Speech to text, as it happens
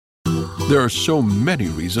There are so many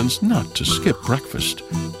reasons not to skip breakfast.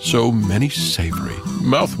 So many savory,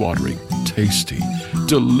 mouth-watering, tasty,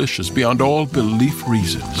 delicious beyond all belief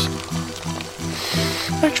reasons.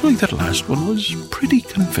 Actually, that last one was pretty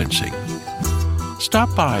convincing.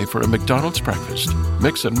 Stop by for a McDonald's breakfast.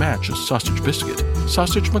 Mix and match a sausage biscuit,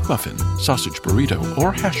 sausage McMuffin, sausage burrito,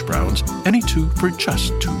 or hash browns, any two for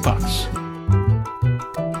just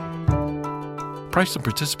 $2. Price and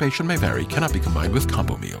participation may vary, cannot be combined with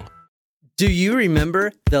combo meal. Do you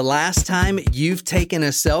remember the last time you've taken a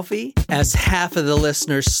selfie? As half of the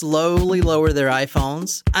listeners slowly lower their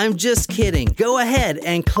iPhones? I'm just kidding. Go ahead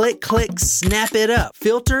and click, snap it up.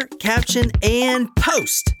 Filter, caption, and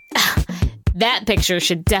post. That picture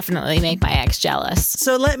should definitely make my ex jealous.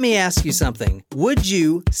 So let me ask you something. Would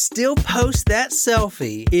you still post that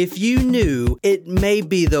selfie if you knew it may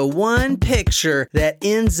be the one picture that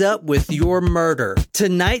ends up with your murder?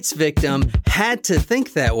 Tonight's victim had to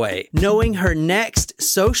think that way, knowing her next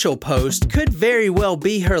social post could very well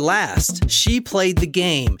be her last. She played the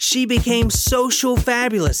game. She became social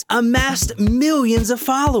fabulous, amassed millions of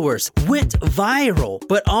followers, went viral,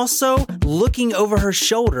 but also looking over her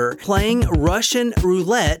shoulder, playing Russian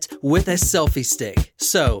roulette with a selfie stick.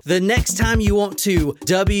 So, the next time you want to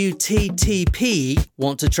WTTP,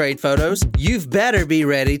 want to trade photos, you've better be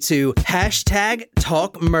ready to hashtag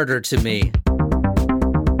talk murder to me.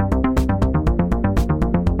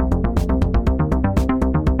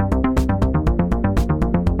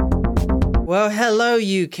 Well, hello,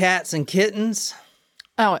 you cats and kittens.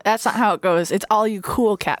 Oh, that's not how it goes. It's all you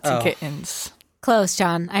cool cats and kittens. Close,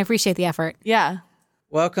 John. I appreciate the effort. Yeah.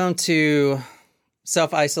 Welcome to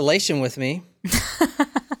self-isolation with me.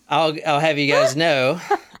 I'll have you guys know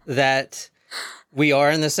that we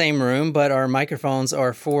are in the same room, but our microphones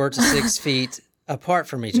are 4 to 6 feet apart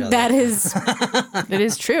from each other. That is... It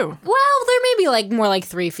is true. Well, there may be more like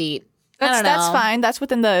 3 feet. That's fine. That's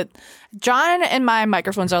within the... John and my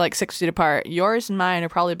microphones are like 6 feet apart. Yours and mine are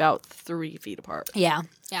probably about 3 feet apart. Yeah.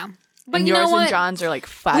 But and you yours know what? and John's are like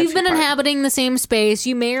 5 We've feet been apart. inhabiting the same space.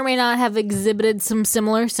 You may or may not have exhibited some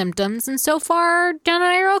similar symptoms, and so far, John and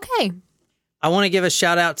I are okay. I want to give a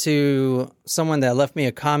shout out to someone that left me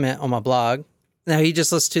a comment on my blog. Now, he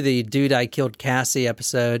just listened to the Dude I Killed Cassie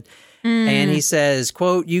episode, and he says,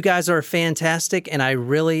 quote, "You guys are fantastic, and I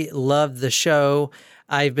really love the show.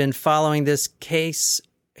 I've been following this case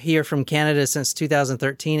here from Canada since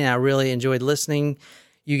 2013, and I really enjoyed listening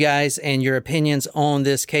you guys and your opinions on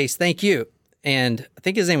this case. Thank you." And I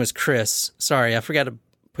think his name was Chris. Sorry, I forgot to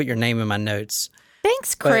put your name in my notes.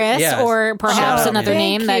 Thanks, Chris, or perhaps another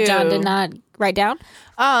name that John did not write down.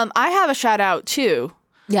 I have a shout out too.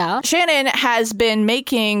 Yeah. Shannon has been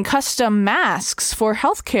making custom masks for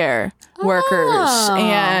healthcare workers,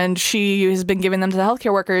 and she has been giving them to the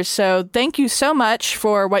healthcare workers. So thank you so much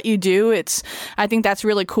for what you do. I think that's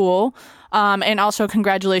really cool. And also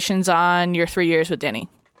congratulations on your 3 years with Denny.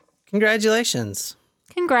 Congratulations.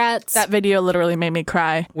 Congrats. That video literally made me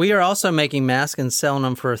cry. We are also making masks and selling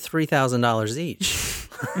them for $3,000 each.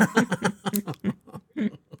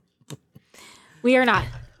 We are not.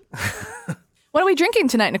 What are we drinking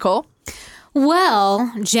tonight, Nicole? Well,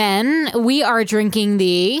 Jen, we are drinking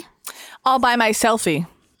the... All by my selfie.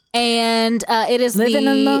 And it is Living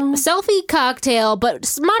the alone. selfie cocktail,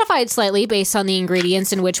 but modified slightly based on the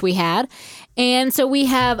ingredients in which we had. And so we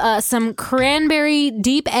have some cranberry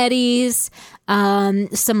deep eddies,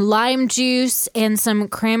 some lime juice, and some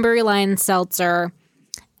cranberry lime seltzer.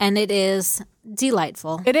 And it is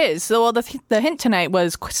delightful. It is. So, well, the hint tonight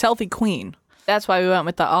was selfie queen. That's why we went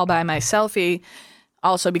with the all by my selfie.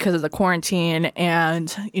 Also because of the quarantine.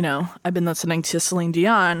 And, I've been listening to Celine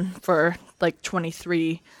Dion for like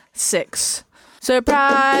 23/6.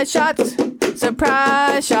 Surprise shots.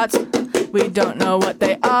 Surprise shots. We don't know what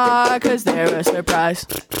they are because they're a surprise.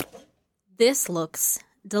 This looks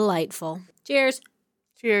delightful. Cheers.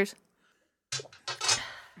 Cheers.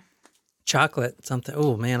 Chocolate, something.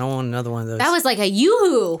 Oh, man, I want another one of those. That was like a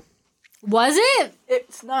yoo-hoo. Was it?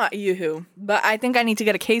 It's not yoo-hoo, but I think I need to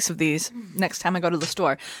get a case of these next time I go to the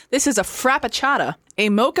store. This is a frappuccino, a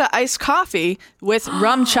mocha iced coffee with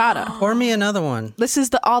rum chata. Pour me another one. This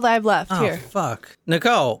is all that I've left here. Fuck.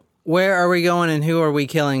 Nicole, where are we going and who are we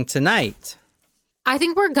killing tonight? I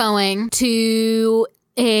think we're going to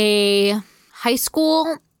a high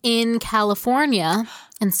school in California,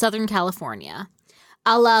 in Southern California,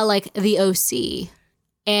 a la like the OC.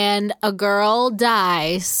 And a girl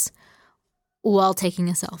dies while taking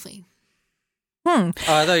a selfie. Oh,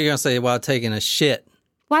 I thought you were going to say while taking a shit.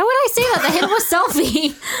 Why would I say that? The hint was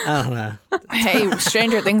selfie. I don't know. Hey,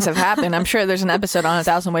 stranger things have happened. I'm sure there's an episode on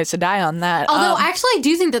 1,000 Ways to Die on that. Although, actually, I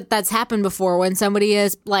do think that that's happened before when somebody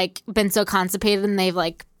has like been so constipated and they've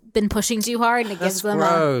like been pushing too hard and it gives them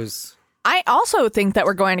gross. I also think that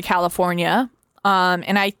we're going to California,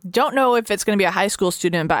 and I don't know if it's going to be a high school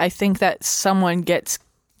student, but I think that someone gets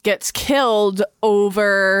killed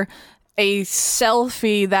over a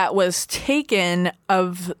selfie that was taken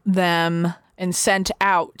of them and sent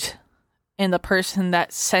out, and the person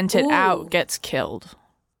that sent it out gets killed.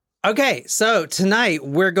 Okay, so tonight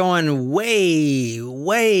we're going way,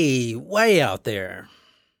 way, way out there.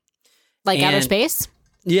 like outer space.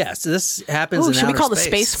 Yes, this happens in outer space. Should we call the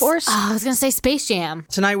Space Force? Oh, I was going to say Space Jam.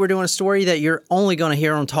 Tonight we're doing a story that you're only going to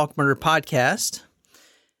hear on Talk Murder Podcast.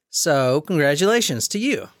 So congratulations to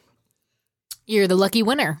you. You're the lucky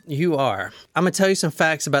winner. You are. I'm going to tell you some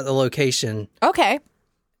facts about the location. Okay.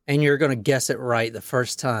 And you're going to guess it right the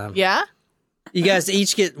first time. Yeah? You guys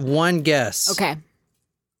each get one guess. Okay.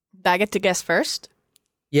 Do I get to guess first?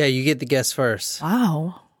 Yeah, you get the guess first.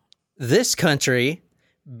 Wow. This country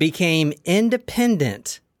became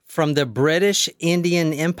independent from the British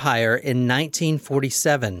Indian Empire in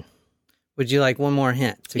 1947. Would you like one more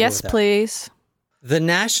hint? Yes, please. The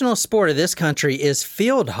national sport of this country is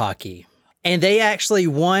field hockey. And they actually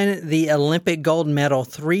won the Olympic gold medal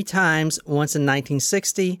 3 times, once in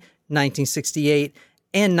 1960, 1968,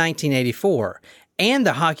 and 1984. And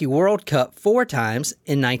the Hockey World Cup 4 times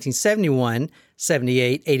in 1971,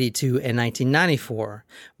 78, 82, and 1994.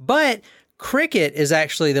 But cricket is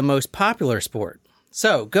actually the most popular sport.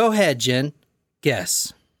 So go ahead, Jen.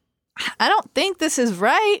 Guess. I don't think this is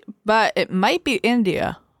right, but it might be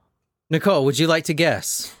India. Nicole, would you like to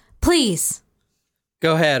guess? Please.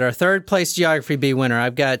 Go ahead. Our third place Geography B winner.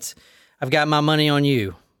 I've got my money on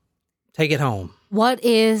you. Take it home. What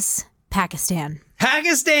is Pakistan?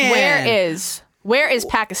 Pakistan. Where is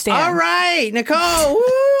Pakistan? All right, Nicole.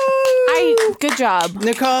 Woo! Good job.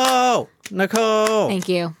 Nicole. Thank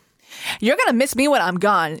you. You're going to miss me when I'm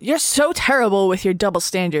gone. You're so terrible with your double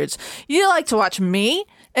standards. You like to watch me,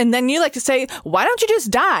 and then you like to say, why don't you just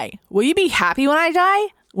die? Will you be happy when I die?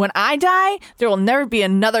 When I die, there will never be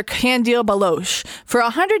another Qandeel Baloch. For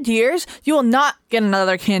 100 years, you will not get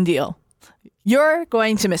another Qandeel. You're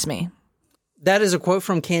going to miss me. That is a quote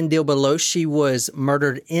from Qandeel Baloch. She was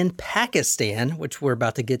murdered in Pakistan, which we're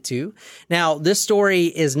about to get to. Now, this story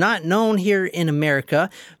is not known here in America,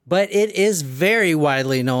 but it is very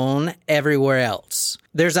widely known everywhere else.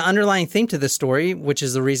 There's an underlying theme to this story, which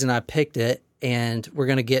is the reason I picked it, and we're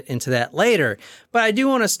going to get into that later. But I do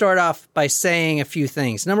want to start off by saying a few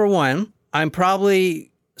things. Number one, I'm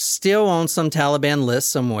probably still on some Taliban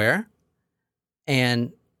list somewhere,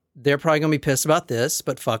 and they're probably going to be pissed about this,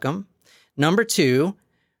 but fuck them. Number two,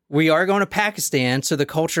 we are going to Pakistan, so the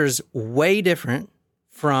culture is way different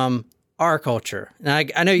from our culture.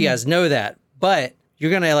 And I know you guys know that, but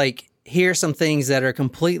you're going to hear some things that are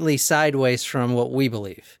completely sideways from what we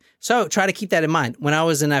believe. So try to keep that in mind. When I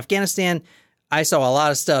was in Afghanistan, I saw a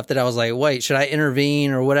lot of stuff that I was like, wait, should I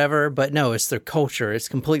intervene or whatever? But no, it's their culture. It's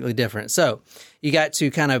completely different. So you got to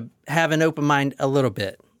kind of have an open mind a little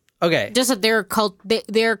bit. Okay. Just that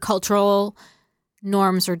their cultural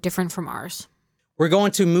norms are different from ours. We're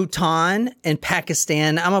going to Bhutan and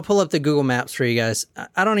Pakistan. I'm going to pull up the Google Maps for you guys.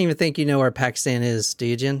 I don't even think you know where Pakistan is, do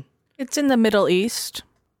you, Jen? It's in the Middle East.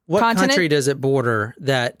 What continent? Country does it border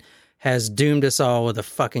that has doomed us all with a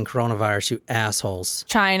fucking coronavirus, you assholes?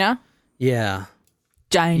 China. Yeah.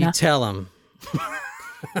 China. You tell them.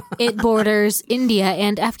 It borders India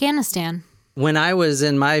and Afghanistan. When I was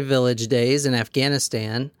in my village days in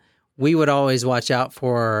Afghanistan, we would always watch out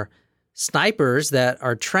for snipers that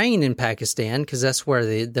are trained in Pakistan, because that's where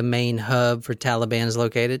the main hub for Taliban is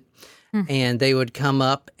located. And they would come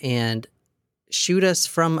up and shoot us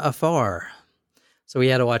from afar. So we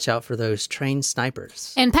had to watch out for those trained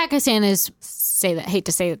snipers. And Pakistan is, hate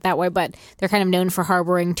to say it that way, but they're kind of known for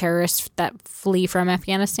harboring terrorists that flee from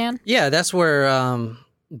Afghanistan. Yeah, that's where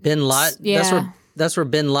Bin Laden. Yeah. That's where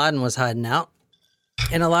Bin Laden was hiding out,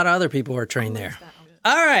 and a lot of other people were trained there.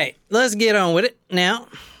 All right, let's get on with it now.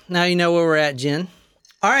 Now you know where we're at, Jen.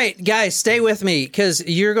 All right, guys, stay with me because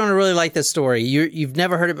you're going to really like this story. You've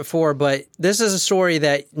never heard it before, but this is a story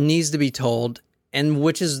that needs to be told, and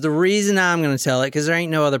which is the reason I'm going to tell it, because there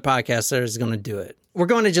ain't no other podcast that is going to do it. We're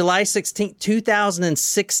going to July 16th,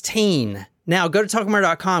 2016. Now, go to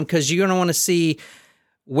talkmurder.com because you're going to want to see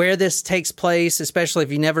where this takes place, especially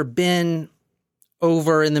if you've never been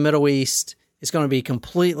over in the Middle East. It's going to be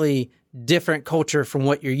completely different culture from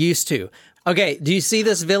what you're used to. Okay, do you see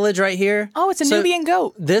this village right here? Oh, it's a Nubian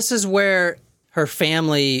goat. This is where her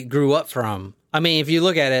family grew up from. I mean, if you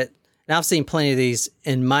look at it, and I've seen plenty of these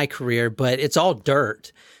in my career, but it's all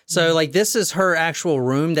dirt. So, like, this is her actual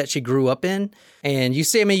room that she grew up in. And you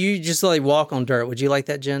see, I mean, you just like walk on dirt. Would you like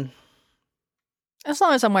that, Jen? As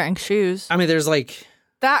long as I'm wearing shoes. I mean, there's like...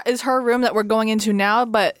 That is her room that we're going into now,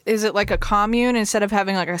 but is it like a commune instead of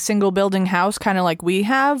having like a single building house, kind of like we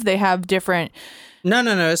have? They have different... No.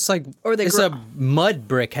 It's like it's a mud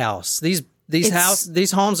brick house.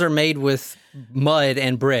 These homes are made with mud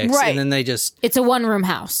and bricks, right. And then they just... It's a one-room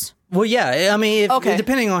house. Well, yeah. I mean, Okay.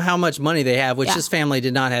 depending on how much money they have, which this family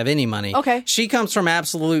did not have any money. Okay. She comes from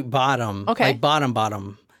absolute bottom. Okay. Like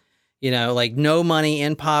bottom. You know, like no money,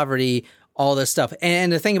 in poverty, all this stuff. And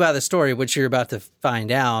the thing about the story, which you're about to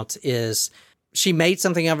find out, is she made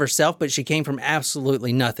something of herself, but she came from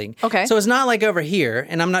absolutely nothing. Okay. So it's not like over here,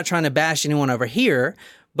 and I'm not trying to bash anyone over here,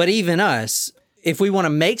 but even us, if we want to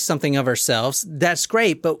make something of ourselves, that's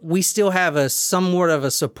great, but we still have somewhat of a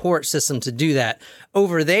support system to do that.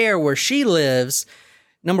 Over there where she lives,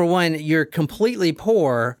 number one, you're completely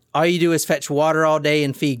poor. All you do is fetch water all day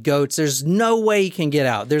and feed goats. There's no way you can get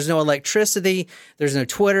out. There's no electricity. There's no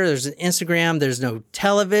Twitter. There's an Instagram. There's no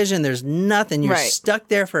television. There's nothing. You're stuck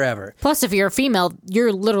there forever. Plus, if you're a female,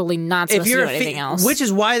 you're literally not supposed to do anything else. Which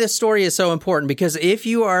is why this story is so important, because if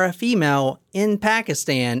you are a female in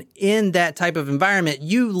Pakistan in that type of environment,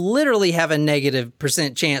 you literally have a negative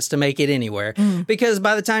 % chance to make it anywhere. Because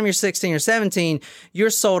by the time you're 16 or 17, you're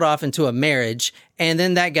sold off into a marriage, and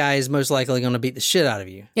then that guy is most likely going to beat the shit out of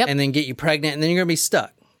you. Yep. And then get you pregnant, and then you're going to be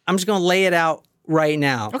stuck. I'm just going to lay it out right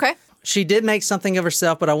now. Okay. She did make something of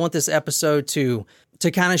herself, but I want this episode to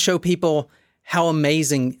kind of show people how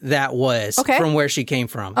amazing that was from where she came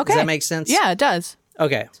from. Okay. Does that make sense? Yeah, it does.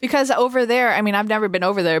 Okay. Because over there, I mean, I've never been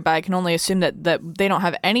over there, but I can only assume that they don't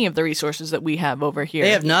have any of the resources that we have over here.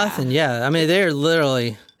 They have nothing, yeah. I mean, they're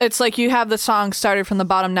literally... It's like you have the song started from the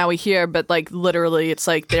bottom, now we hear, but like literally, it's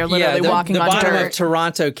like they're literally walking on dirt. The bottom of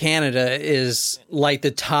Toronto, Canada is like the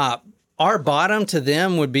top. Our bottom to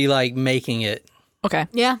them would be like making it. Okay.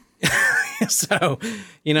 Yeah. So,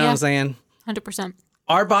 you know what I'm saying? 100%.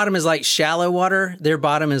 Our bottom is like shallow water. Their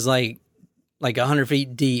bottom is like 100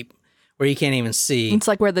 feet deep where you can't even see. It's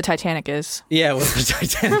like where the Titanic is. Yeah, where the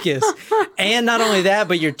Titanic is. And not only that,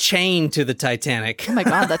 but you're chained to the Titanic. Oh my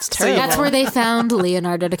God, that's terrible. That's where they found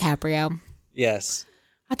Leonardo DiCaprio. Yes.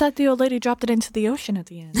 I thought the old lady dropped it into the ocean at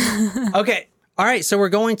the end. Okay. All right. So we're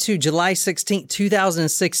going to July 16th,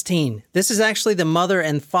 2016. This is actually the mother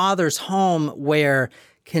and father's home where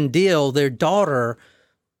Qandeel, their daughter,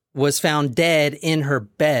 was found dead in her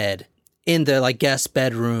bed in the guest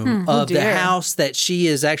bedroom of the house that she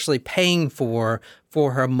is actually paying for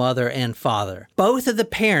her mother and father. Both of the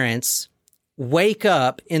parents wake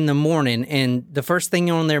up in the morning and the first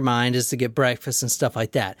thing on their mind is to get breakfast and stuff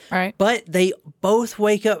like that. All right. But they both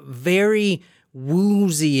wake up very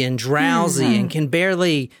woozy and drowsy and can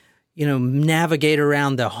barely, navigate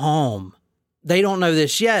around the home. They don't know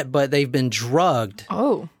this yet, but they've been drugged.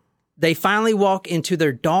 Oh. They finally walk into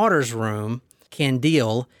their daughter's room,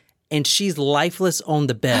 Qandeel, and she's lifeless on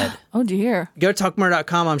the bed. Oh, dear. Go to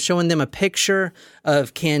talkmurder.com. I'm showing them a picture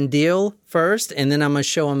of Qandeel first, and then I'm going to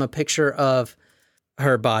show them a picture of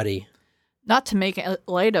her body. Not to make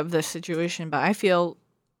light of this situation, but I feel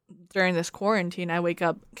during this quarantine, I wake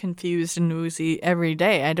up confused and woozy every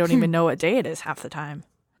day. I don't even know what day it is half the time.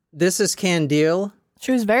 This is Qandeel.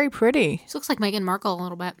 She was very pretty. She looks like Meghan Markle a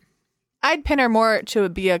little bit. I'd pin her more to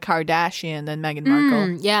be a Kardashian than Meghan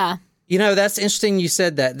Markle. Yeah. That's interesting you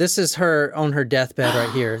said that. This is her on her deathbed right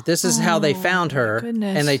here. This is how they found her,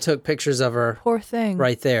 goodness. and they took pictures of her. Poor thing.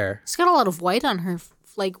 Right there. She's got a lot of white on her,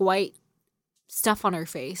 like white stuff on her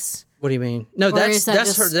face. What do you mean? No, Or is that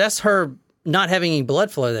that's her. just- That's her not having any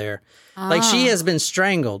blood flow there. Like she has been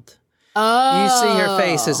strangled. Oh. You see her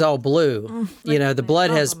face is all blue. The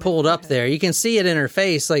blood has pulled up there. You can see it in her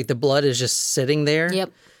face, like the blood is just sitting there.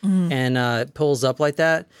 Yep. And it pulls up like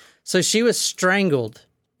that. So she was strangled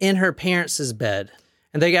in her parents' bed.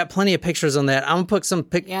 And they got plenty of pictures on that. I'm going to put some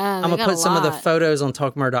I'm going to put some of the lot. photos on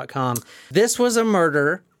talkmurder.com. This was a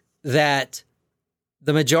murder that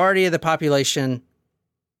the majority of the population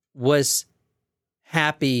was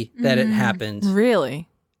happy that it happened. Really?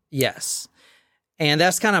 Yes. And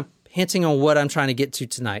that's kind of hinting on what I'm trying to get to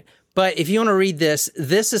tonight. But if you want to read this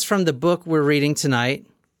is from the book we're reading tonight.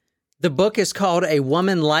 The book is called A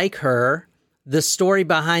Woman Like Her, the story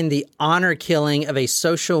behind the honor killing of a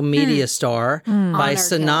social media star by Honor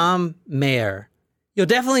Sanam Mayer. You'll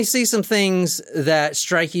definitely see some things that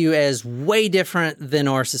strike you as way different than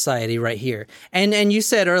our society right here. And you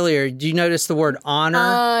said earlier, do you notice the word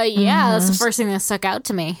honor? Yeah, that's the first thing that stuck out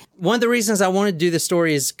to me. One of the reasons I wanted to do this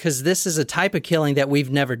story is because this is a type of killing that we've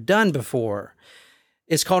never done before.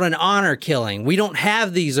 It's called an honor killing. We don't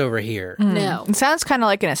have these over here. No. It sounds kind of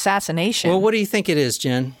like an assassination. Well, what do you think it is,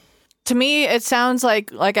 Jen? To me, it sounds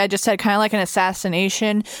like I just said, kind of like an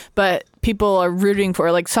assassination, but people are rooting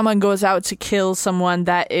for, like, someone goes out to kill someone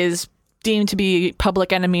that is deemed to be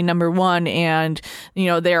public enemy number one, and, you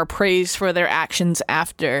know, they are praised for their actions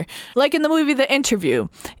after. Like in the movie The Interview,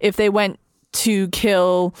 if they went to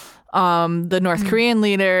kill the North Korean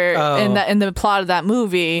leader in the plot of that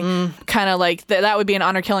movie, kind of like that would be an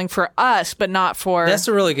honor killing for us, but not for... That's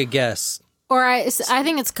a really good guess. Or I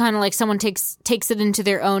think it's kind of like someone takes it into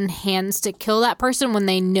their own hands to kill that person when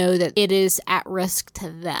they know that it is at risk to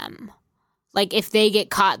them. Like, if they get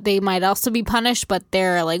caught, they might also be punished, but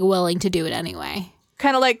they're, like, willing to do it anyway.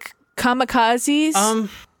 Kind of like kamikazes?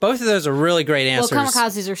 Both of those are really great answers. Well,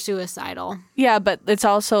 kamikazes are suicidal. Yeah, but it's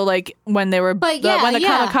also like when they were... when the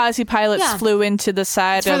kamikaze pilots flew into the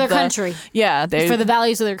side for of their country. Yeah. For the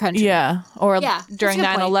values of their country. Yeah. Or during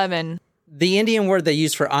that's a good 9/11. The Indian word they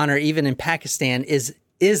use for honor, even in Pakistan, is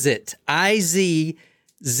Izzat. Izzat.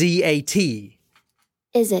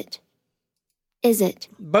 Is it?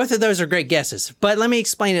 Both of those are great guesses, but let me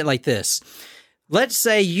explain it like this. Let's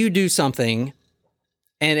say you do something,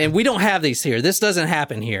 and we don't have these here. This doesn't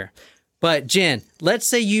happen here. But Jen, let's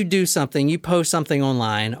say you do something, you post something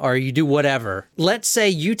online, or you do whatever. Let's say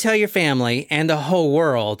you tell your family and the whole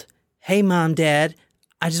world, hey, Mom, Dad,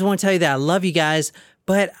 I just want to tell you that I love you guys,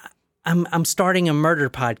 but I'm starting a murder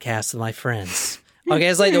podcast with my friends. Okay,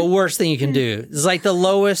 it's like the worst thing you can do. It's like the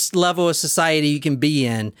lowest level of society you can be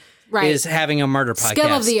in is having a murder podcast.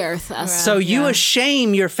 Scum of the earth. So you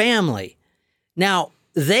shame your family. Now,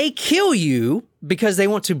 they kill you because they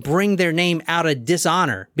want to bring their name out of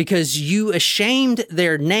dishonor, because you ashamed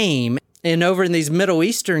their name. And over in these Middle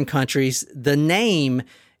Eastern countries, the name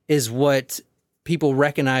is what people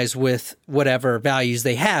recognize with whatever values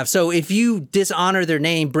they have. So if you dishonor their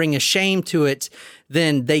name, bring a shame to it,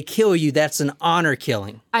 then they kill you. That's an honor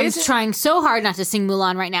killing. I'm trying so hard not to sing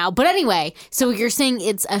Mulan right now. But anyway, so you're saying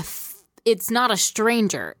it's not a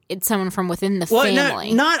stranger. It's someone from within the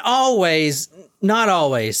family. No, not always. Not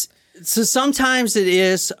always. So sometimes it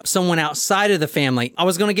is someone outside of the family. I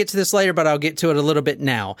was going to get to this later, but I'll get to it a little bit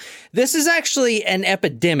now. This is actually an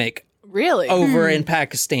epidemic over in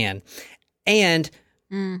Pakistan. And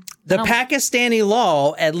the Pakistani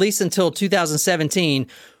law, at least until 2017,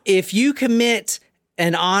 if you commit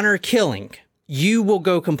an honor killing, you will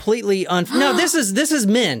go completely No, this is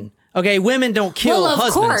men. Okay, women don't kill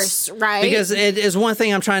husbands. Well, of course, right? Because it is one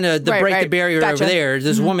thing I'm trying to break the barrier over there.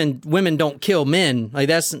 There's women don't kill men. Like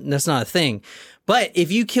that's not a thing. But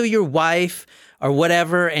if you kill your wife or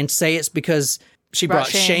whatever and say it's because she brought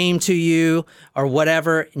shame to you or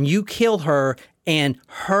whatever, and you kill her and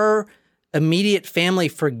her immediate family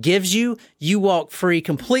forgives you, you walk free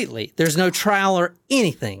completely. There's no trial or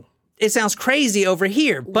anything. It sounds crazy over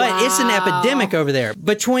here, but it's an epidemic over there.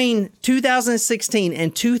 Between 2016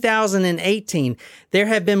 and 2018, there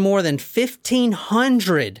have been more than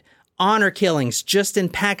 1,500 honor killings just in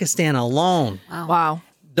Pakistan alone. Wow.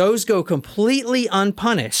 Those go completely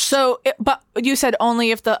unpunished. So, but you said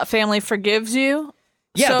only if the family forgives you?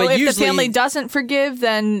 Yeah, so but if usually, the family doesn't forgive,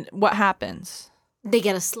 then what happens? They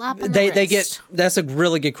get a slap on the they wrist. get. That's a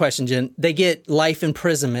really good question, Jen. They get life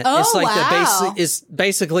imprisonment. Oh, it's like wow. it's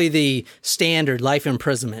basically the standard life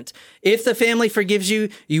imprisonment. If the family forgives you,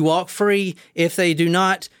 you walk free. If they do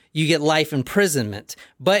not, you get life imprisonment.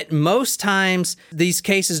 But most times, these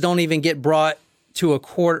cases don't even get brought to a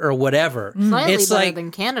court or whatever. Slightly it's better like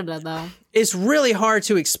than Canada, though. It's really hard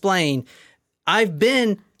to explain. I've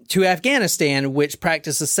been to Afghanistan, which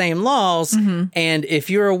practice the same laws. And if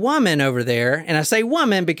you're a woman over there, and I say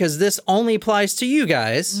woman because this only applies to you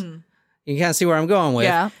guys, you kind of see where I'm going with.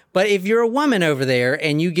 Yeah. But if you're a woman over there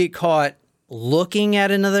and you get caught looking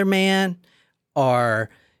at another man or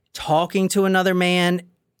talking to another man,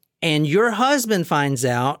 and your husband finds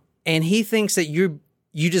out and he thinks that you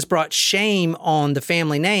just brought shame on the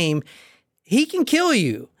family name, he can kill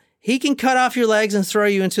you. He can cut off your legs and throw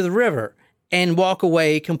you into the river and walk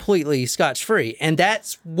away completely scotch-free. And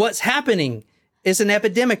that's what's happening. It's an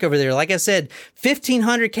epidemic over there. Like I said,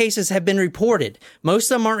 1,500 cases have been reported.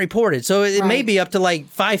 Most of them aren't reported. So it may be up to like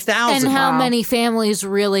 5,000. And how many families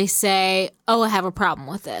really say, oh, I have a problem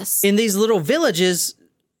with this? In these little villages,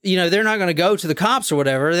 they're not going to go to the cops or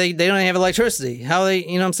whatever. They don't have electricity. How they,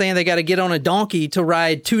 what I'm saying? They got to get on a donkey to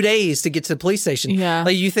ride 2 days to get to the police station. Yeah.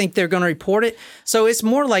 Like, you think they're going to report it? So it's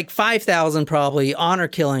more like 5,000 probably honor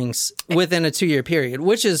killings within a 2-year period,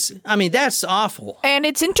 which is, that's awful. And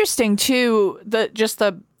it's interesting too,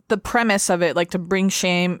 the premise of it, like to bring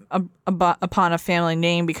shame upon a family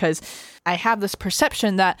name, because I have this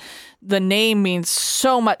perception that the name means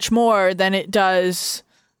so much more than it does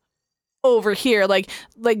over here. Like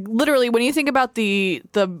literally, when you think about the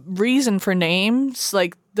reason for names,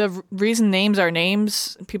 like the reason names are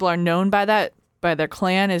names, people are known by that, by their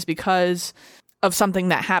clan, is because of something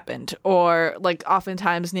that happened. Or like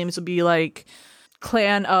oftentimes names will be like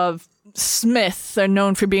clan of Smith, they're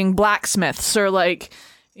known for being blacksmiths, or like,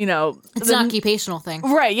 it's an occupational thing,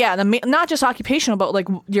 right? Yeah, not just occupational, but like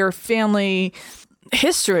your family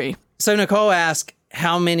history. So Nicole asked,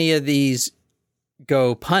 how many of these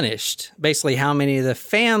go punished? Basically, how many of the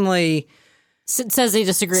family says they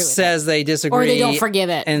disagree with they disagree, or they don't forgive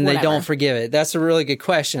it, and whatever. They don't forgive it. That's a really good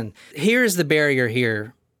question. Here's the barrier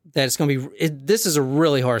here that it's going to be. This is a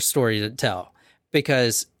really hard story to tell,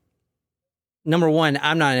 because number one,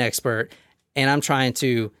 I'm not an expert, and I'm trying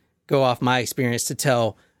to go off my experience to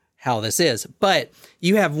tell how this is. But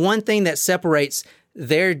you have one thing that separates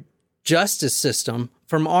their justice system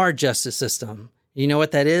from our justice system. You know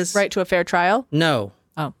what that is? Right to a fair trial? No.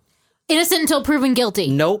 Oh. Innocent until proven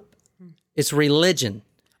guilty. Nope. It's religion.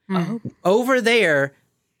 Mm. Over there,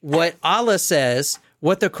 what Allah says,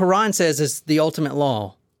 what the Quran says, is the ultimate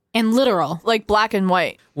law. And literal. Like black and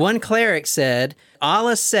white. One cleric said,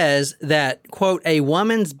 Allah says that, quote, a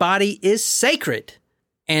woman's body is sacred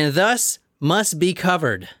and thus must be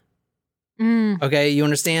covered. Okay, you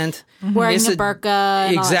understand? Wearing a burqa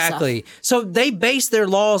and exactly. all that stuff. So they base their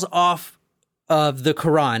laws off of the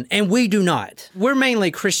Quran, and we do not. We're mainly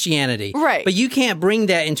Christianity. Right. But you can't bring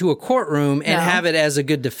that into a courtroom and No. have it as a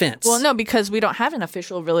good defense. Well, no, because we don't have an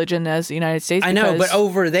official religion as the United States. I know, because but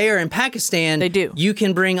over there in Pakistan, They do. You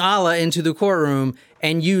can bring Allah into the courtroom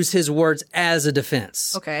and use his words as a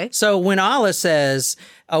defense. Okay. So when Allah says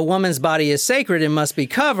a woman's body is sacred and must be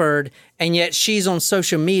covered, and yet she's on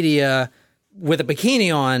social media with a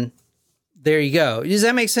bikini on, there you go. Does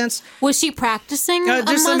that make sense? Was she practicing a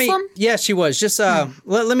Just Muslim? Yes, she was. Just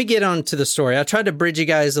let me get on to the story. I tried to bridge you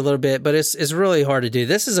guys a little bit, but it's really hard to do.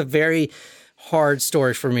 This is a very hard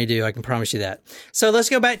story for me to do. I can promise you that. So let's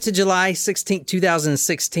go back to July 16th,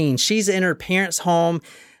 2016. She's in her parents' home.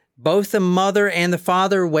 Both the mother and the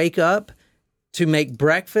father wake up to make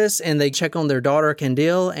breakfast, and they check on their daughter,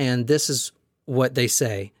 Qandeel, and this is what they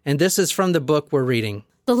say. And this is from the book we're reading.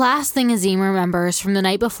 The last thing Azim remembers from the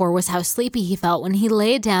night before was how sleepy he felt when he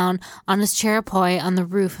lay down on his charapoi on the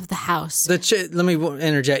roof of the house. Let me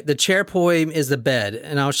interject. The charapoi is the bed,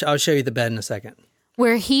 and I'll show you the bed in a second.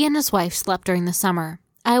 Where he and his wife slept during the summer.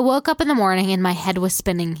 I woke up in the morning and my head was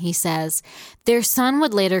spinning, he says. Their son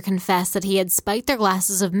would later confess that he had spiked their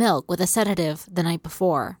glasses of milk with a sedative the night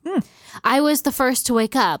before. I was the first to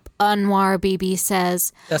wake up, Anwar Bibi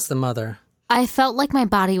says. That's the mother. I felt like my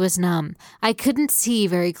body was numb. I couldn't see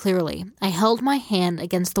very clearly. I held my hand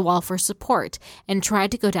against the wall for support and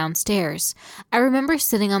tried to go downstairs. I remember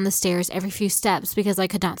sitting on the stairs every few steps because I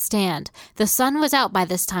could not stand. The sun was out by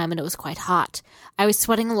this time and it was quite hot. I was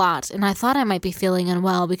sweating a lot and I thought I might be feeling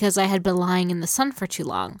unwell because I had been lying in the sun for too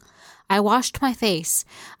long. I washed my face.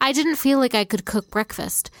 I didn't feel like I could cook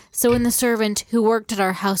breakfast, so when the servant who worked at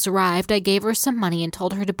our house arrived, I gave her some money and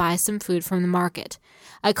told her to buy some food from the market.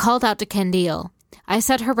 I called out to Qandeel. I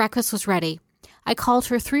said her breakfast was ready. I called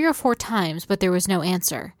her 3 or 4 times, but there was no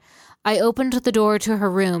answer. I opened the door to her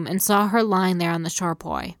room and saw her lying there on the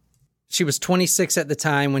charpoy. She was 26 at the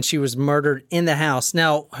time when she was murdered in the house.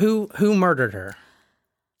 Now, who murdered her?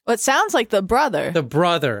 Well, it sounds like the brother. The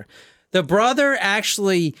brother. The brother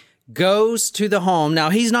actually goes to the home.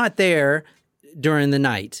 Now, he's not there during the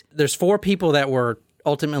night. There's 4 people that were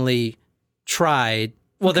ultimately tried.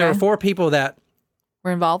 Well, there were 4 people that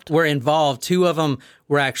We're involved. 2 of them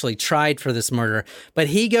were actually tried for this murder. But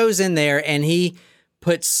he goes in there and he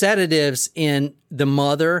puts sedatives in the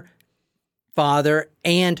mother, father,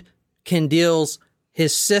 and Qandeel's,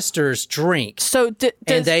 his sister's drink. So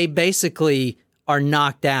and they basically are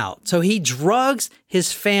knocked out. So he drugs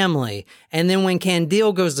his family. And then when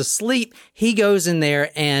Qandeel goes to sleep, he goes in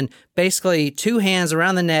there and basically 2 hands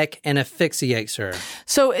around the neck and asphyxiates her.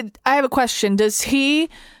 So I have a question. Does he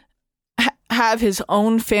have his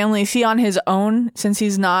own family? Is he on his own since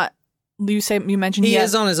he's not, you mentioned he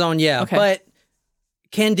is on his own, yeah. Okay. But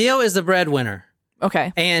Qandeel is the breadwinner.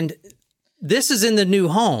 Okay. And This is in the new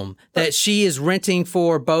home that she is renting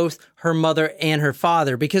for both her mother and her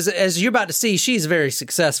father, because as you're about to see, she's very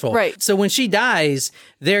successful. Right. So when she dies,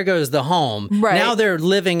 there goes the home. Right. Now they're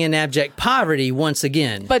living in abject poverty once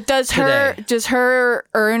again. But does her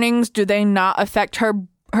earnings, do they not affect her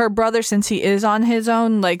brother since he is on his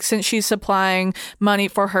own? Like, since she's supplying money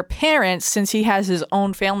for her parents, since he has his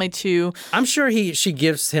own family too. I'm sure she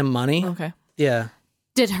gives him money. Okay. Yeah.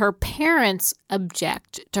 Did her parents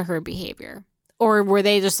object to her behavior? Or were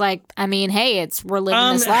they just like, I mean, hey, we're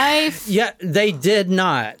living this life? Yeah, they did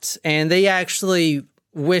not. And they actually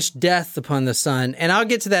wished death upon the son. And I'll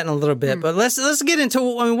get to that in a little bit. But let's get into,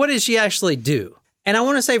 what did she actually do? And I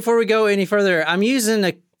want to say before we go any further, I'm using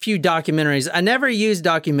a few documentaries. I never use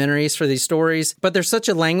documentaries for these stories, but there's such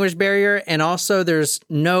a language barrier, and also there's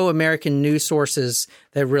no American news sources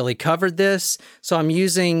that really covered this. So I'm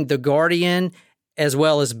using The Guardian as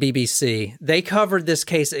well as BBC. They covered this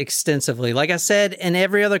case extensively. Like I said, in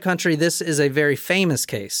every other country, this is a very famous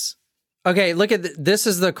case. Okay, look at this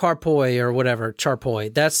is the carpoi or whatever,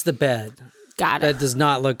 charpoi. That's the bed. Got it. That does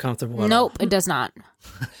not look comfortable at all. Nope, it does not.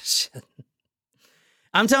 Shit.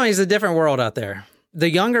 I'm telling you, it's a different world out there. The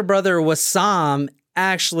younger brother, Wassam,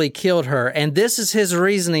 actually killed her, and this is his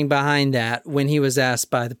reasoning behind that when he was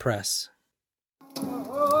asked by the press.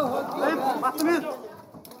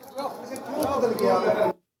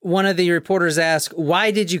 One of the reporters asked, "Why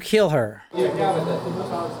did you kill her?"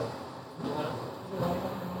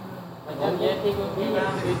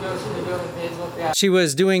 She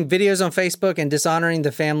was doing videos on Facebook and dishonoring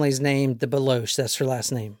the family's name, the Baloch. That's her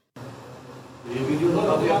last name.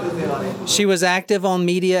 She was active on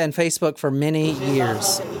media and Facebook for many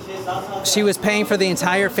years. She was paying for the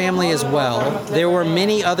entire family as well. There were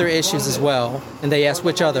many other issues as well, and they asked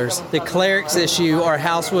which others. The clerics issue, our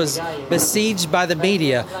house was besieged by the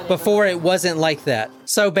media. Before, it wasn't like that.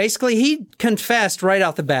 So basically, he confessed right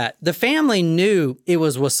off the bat. The family knew it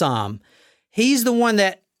was Wassam. He's the one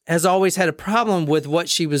that has always had a problem with what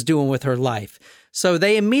she was doing with her life. So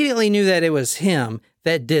they immediately knew that it was him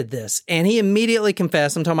that did this. And he immediately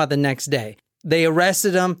confessed. I'm talking about the next day. They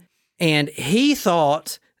arrested him, and he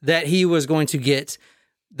thought that he was going to get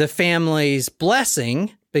the family's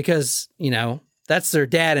blessing because, that's their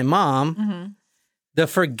dad and mom, the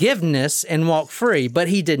forgiveness, and walk free. But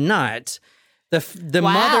he did not. The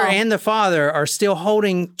mother and the father are still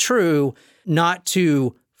holding true not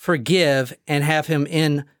to forgive and have him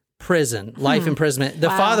in prison, life imprisonment. The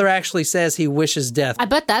father actually says he wishes death. I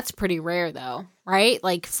bet that's pretty rare, though, right?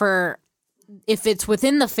 Like, if it's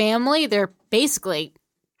within the family, they're basically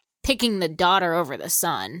picking the daughter over the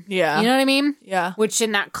son. Yeah. You know what I mean? Yeah. Which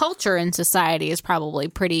in that culture and society is probably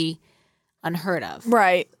pretty unheard of.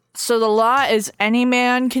 Right. So the law is any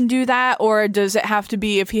man can do that, or does it have to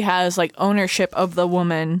be if he has like ownership of the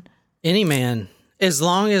woman? Any man, as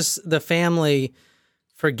long as the family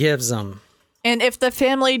forgives them. And if the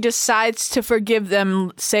family decides to forgive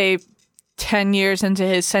them, say 10 years into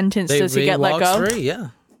his sentence, does he get let go? Walks free, yeah.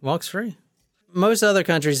 Walks free. Most other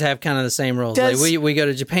countries have kind of the same rules. Like we go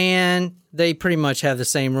to Japan, they pretty much have the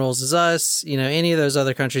same rules as us, any of those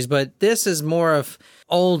other countries. But this is more of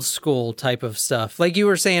old school type of stuff. Like you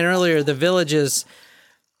were saying earlier, the villages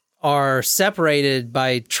are separated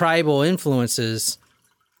by tribal influences.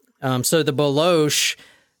 So the Baloch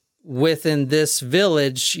within this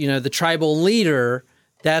village, the tribal leader,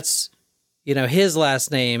 that's his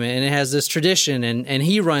last name, and it has this tradition, and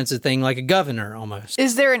he runs the thing like a governor almost.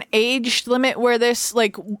 Is there an age limit where this,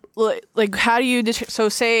 like how do you,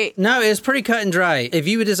 say... No, it's pretty cut and dry. If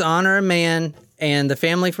you would dishonor a man and the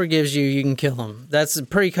family forgives you, you can kill him. That's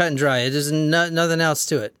pretty cut and dry. There's nothing else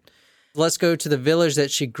to it. Let's go to the village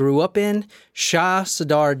that she grew up in, Shah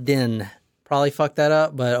Sadar Din. Probably fucked that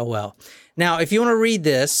up, but oh well. Now, if you want to read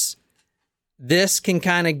this can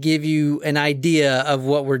kind of give you an idea of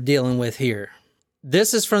what we're dealing with here.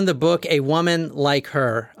 This is from the book, A Woman Like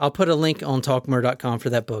Her. I'll put a link on talkmore.com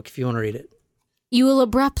for that book if you want to read it. You will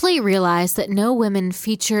abruptly realize that no women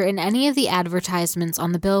feature in any of the advertisements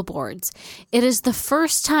on the billboards. It is the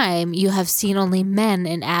first time you have seen only men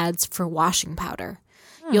in ads for washing powder.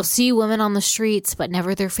 You'll see women on the streets, but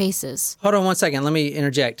never their faces. Hold on one second. Let me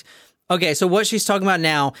interject. Okay, so what she's talking about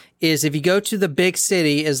now is if you go to the big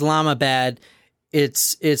city, Islamabad,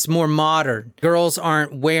 it's more modern. Girls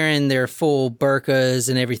aren't wearing their full burqas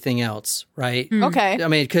and everything else, right? Okay. I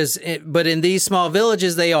mean, but in these small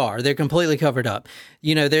villages, they are. They're completely covered up.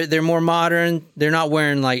 They're more modern. They're not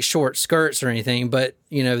wearing like short skirts or anything, but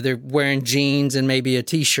they're wearing jeans and maybe a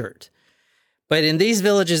t-shirt. But in these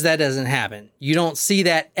villages, that doesn't happen. You don't see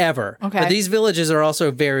that ever. Okay. But these villages are also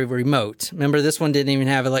very remote. Remember, this one didn't even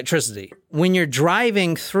have electricity. When you're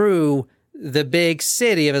driving through the big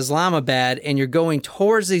city of Islamabad and you're going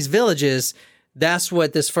towards these villages, that's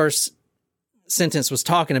what this first sentence was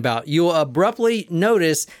talking about. You'll abruptly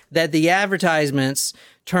notice that the advertisements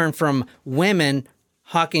turn from women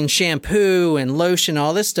hawking shampoo and lotion,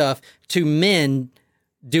 all this stuff, to men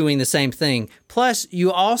doing the same thing. Plus,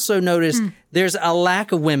 you also notice there's a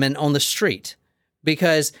lack of women on the street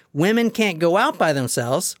because women can't go out by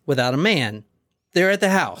themselves without a man. They're at the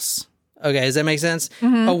house. Okay, does that make sense?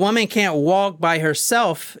 Mm-hmm. A woman can't walk by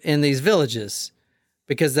herself in these villages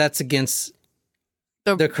because that's against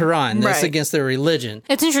the Quran. That's against their religion.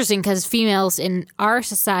 It's interesting because females in our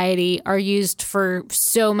society are used for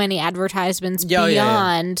so many advertisements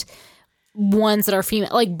beyond ones that are female,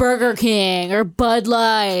 like Burger King or Bud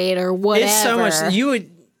Light or whatever. It's so much. You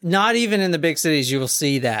would, not even in the big cities, you will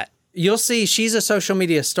see that. You'll see she's a social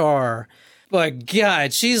media star, but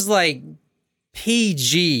God, she's like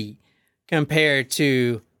PG compared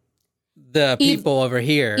to the people over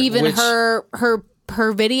here. Even her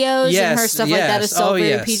videos and her stuff like that is so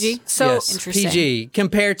very PG. So interesting. PG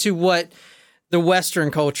compared to what the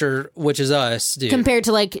Western culture, which is us, do. Compared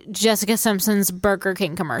to like Jessica Simpson's Burger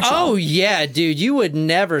King commercial. Oh yeah, dude, you would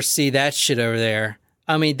never see that shit over there.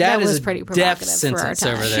 I mean, that was is a pretty death provocative for our sentence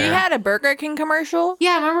time. over there. She had a Burger King commercial?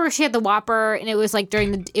 Yeah, I remember she had the Whopper, and it was like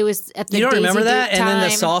it was at the You don't Daisy remember that? Duke And then the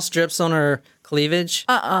time. sauce drips on her cleavage?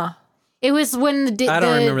 It was when the I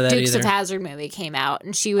don't remember that Dukes of either. Hazzard movie came out,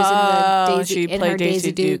 and she was in the she in played her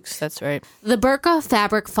Daisy Dukes. That's right. The burqa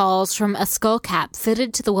fabric falls from a skull cap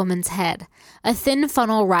fitted to the woman's head. A thin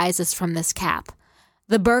funnel rises from this cap.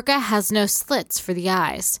 The burqa has no slits for the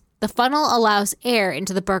eyes. The funnel allows air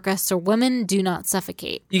into the burqa so women do not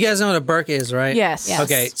suffocate. You guys know what a burqa is, right? Yes.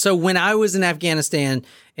 Okay, so when I was in Afghanistan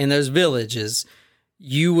in those villages,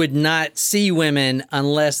 you would not see women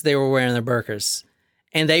unless they were wearing their burqas.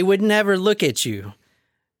 And they would never look at you,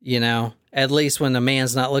 you know, at least when the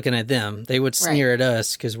man's not looking at them. They would sneer at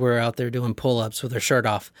us because we're out there doing pull-ups with our shirt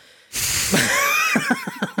off.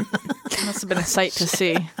 Must have been a sight to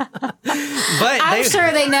see. But I'm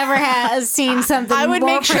sure they never has seen something. I would more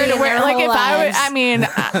make sure pretty to in wear, their like, whole if I would, lives. I mean,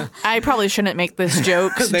 I probably shouldn't make this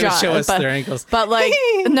joke. They would show us their ankles. But, like,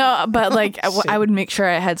 no, but, like, I would make sure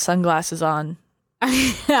I had sunglasses on.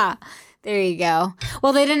 Yeah, there you go.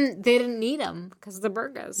 Well, they didn't need them because of the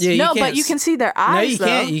burqas. Yeah, No, can't but you can see their eyes,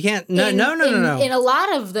 No, you can't. No, no. In a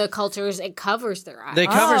lot of the cultures, it covers their eyes. It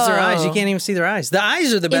covers their eyes. You can't even see their eyes. The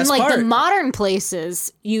eyes are the best in like part. the modern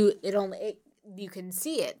places, you can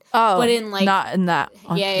see it. Oh, but in like not in that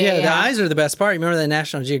one. yeah, the eyes are the best part. You remember the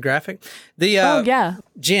National Geographic? Yeah.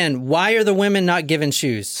 Jen, why are the women not given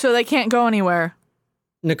shoes? So they can't go anywhere.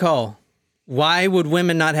 Nicole, why would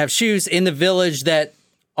women not have shoes in the village that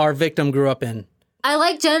our victim grew up in? I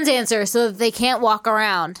like Jen's answer, so that they can't walk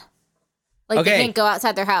around. Like they can't go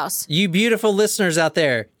outside their house. You beautiful listeners out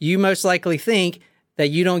there, you most likely think that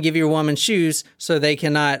you don't give your woman shoes so they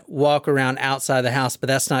cannot walk around outside the house, but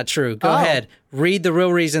that's not true. Go ahead. Read the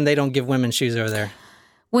real reason they don't give women shoes over there.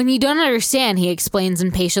 When you don't understand, he explains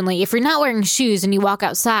impatiently, if you're not wearing shoes and you walk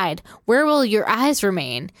outside, where will your eyes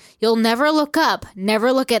remain? You'll never look up,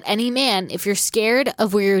 never look at any man if you're scared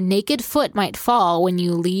of where your naked foot might fall when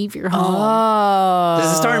you leave your home.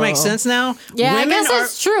 Does it start to make sense now? Yeah, Women I guess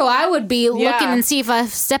it's true. I would be looking and see if I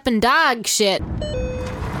step in dog shit.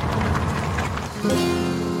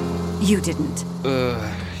 You didn't.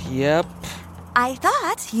 Yep. I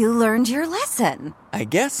thought you learned your lesson. I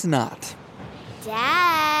guess not.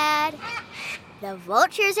 Dad, the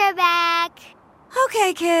vultures are back.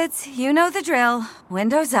 Okay, kids, you know the drill.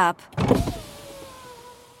 Windows up.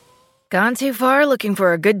 Gone too far looking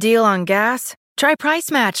for a good deal on gas? Try Price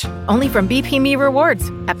Match, only from BP Me Rewards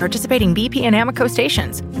at participating BP and Amoco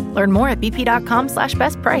stations. Learn more at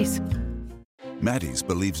bp.com/best price. Maddie's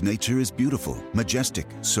believes nature is beautiful, majestic,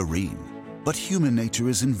 serene. But human nature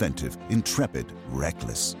is inventive, intrepid,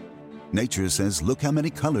 reckless. Nature says, look how many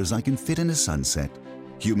colors I can fit in a sunset.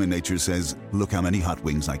 Human nature says, look how many hot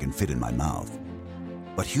wings I can fit in my mouth.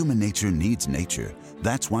 But human nature needs nature.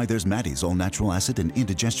 That's why there's Maddie's all-natural acid and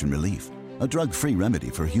indigestion relief. A drug-free remedy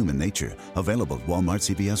for human nature. Available at Walmart,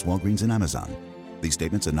 CVS, Walgreens, and Amazon. These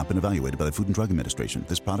statements have not been evaluated by the Food and Drug Administration.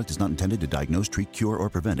 This product is not intended to diagnose, treat, cure, or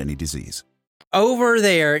prevent any disease. Over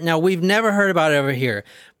there, now we've never heard about it over here,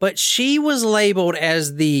 but she was labeled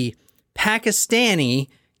as the Pakistani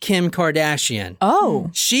Kim Kardashian. Oh.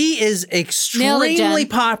 She is extremely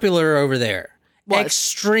popular over there.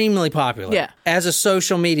 Extremely popular. Yeah. As a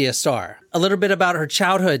social media star. A little bit about her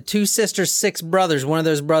childhood. 2 sisters, 6 brothers. One of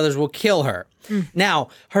those brothers will kill her. Now,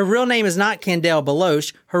 her real name is not Qandeel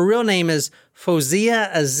Baloch. Her real name is Fozia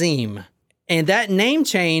Azim. And that name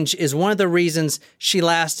change is one of the reasons she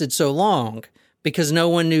lasted so long, because no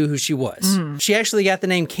one knew who she was. She actually got the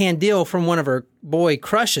name Qandeel from one of her boy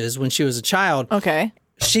crushes when she was a child. Okay.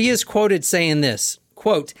 She is quoted saying this,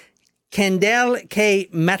 quote, Qandeel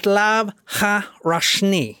ke matlab ha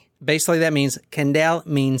rashni. Basically, that means Qandeel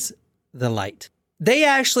means the light. They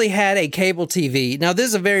actually had a cable TV. Now, this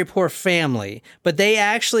is a very poor family, but they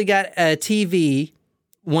actually got a TV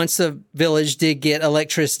once the village did get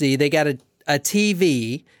electricity. They got a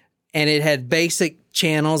TV, and it had basic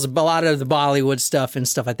channels, a lot of the Bollywood stuff and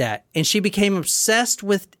stuff like that. And she became obsessed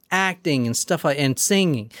with acting and stuff like and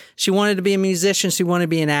singing. She wanted to be a musician. She wanted to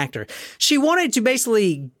be an actor. She wanted to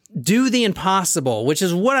basically do the impossible, which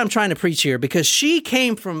is what I'm trying to preach here, because she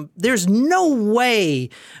came from, there's no way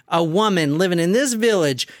a woman living in this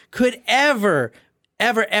village could ever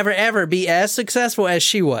be as successful as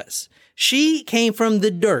she was. She came from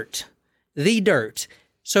the dirt.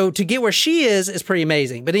 So to get where she is pretty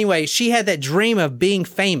amazing. But anyway, she had that dream of being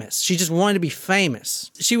famous. She just wanted to be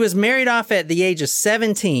famous. She was married off at the age of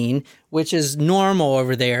 17, which is normal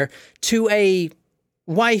over there, to a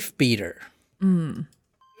wife beater.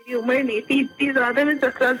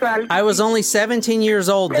 I was only 17 years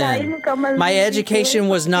old then. My education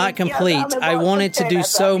was not complete. I wanted to do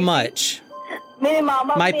so much.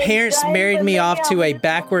 My parents married me off to a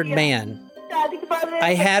backward man.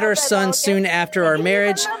 I had our son soon after our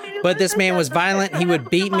marriage, but this man was violent. He would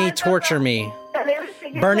beat me, torture me,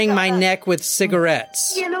 burning my neck with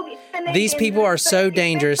cigarettes. These people are so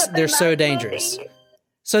dangerous. They're so dangerous.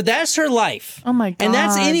 So that's her life. Oh my God. And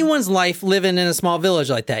that's anyone's life living in a small village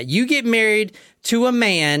like that. You get married to a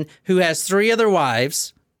man who has 3 other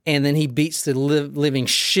wives, and then he beats the living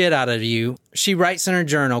shit out of you. She writes in her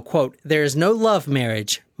journal, quote, "There is no love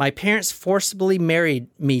marriage. My parents forcibly married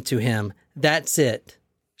me to him. That's it."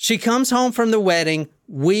 She comes home from the wedding,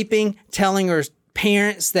 weeping, telling her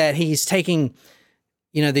parents that he's taking,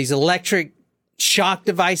 these electric shock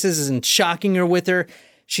devices and shocking her with her.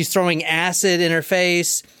 She's throwing acid in her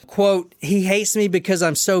face. Quote, "He hates me because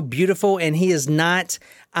I'm so beautiful and he is not.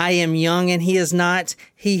 I am young and he is not.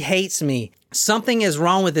 He hates me. Something is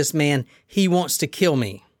wrong with this man. He wants to kill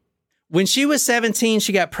me." When she was 17,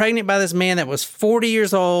 she got pregnant by this man that was 40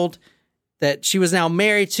 years old, that she was now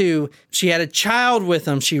married to. She had a child with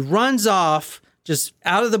him. She runs off, just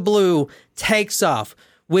out of the blue, takes off,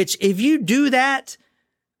 which if you do that,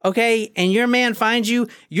 okay, and your man finds you,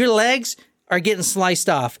 your legs are getting sliced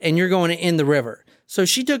off and you're going in the river. So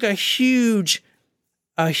she took a huge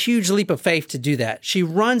leap of faith to do that. She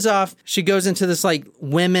runs off. She goes into this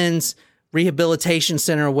women's rehabilitation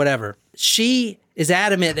center or whatever. She is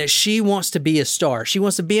adamant that she wants to be a star. She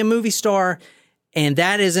wants to be a movie star. And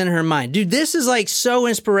that is in her mind. Dude, this is so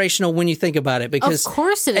inspirational when you think about it, because of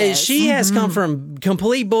course it is. She has come from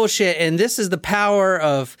complete bullshit, and this is the power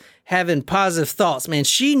of having positive thoughts, man.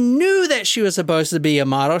 She knew that she was supposed to be a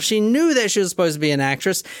model. She knew that she was supposed to be an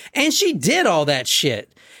actress, and she did all that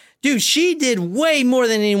shit. Dude, she did way more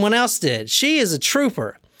than anyone else did. She is a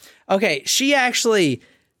trooper. Okay, she actually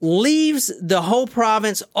leaves the whole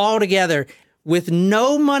province altogether with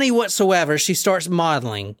no money whatsoever. She starts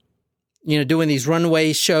modeling, doing these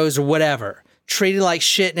runway shows or whatever, treated like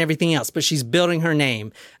shit and everything else, but she's building her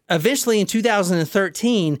name. Eventually, in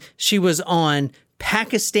 2013, she was on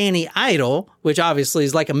Pakistani Idol, which obviously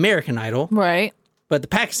is like American Idol. Right. But the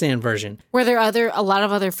Pakistan version. Were there a lot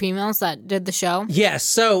of other females that did the show? Yes.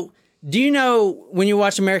 So, do you know when you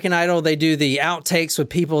watch American Idol, they do the outtakes with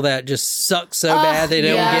people that just suck so bad they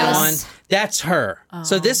don't get on? That's her.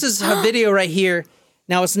 So this is her video right here.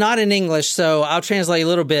 Now, it's not in English, so I'll translate a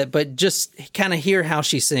little bit, but just kind of hear how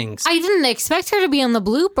she sings. I didn't expect her to be on the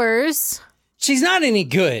bloopers. She's not any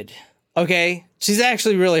good, okay? She's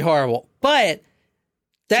actually really horrible. But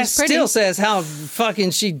that still says how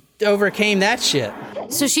fucking she overcame that shit.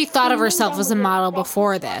 So she thought of herself as a model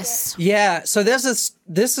before this. Yeah, so this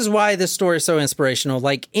is why this story is so inspirational.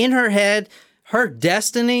 In her head, her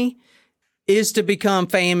destiny is to become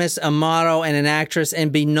famous, a model, and an actress,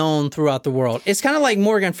 and be known throughout the world. It's kind of like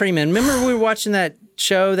Morgan Freeman. Remember we were watching that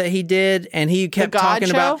show that he did, and he kept talking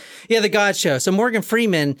about... Yeah, The God Show. So Morgan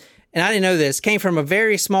Freeman, and I didn't know this, came from a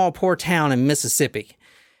very small, poor town in Mississippi.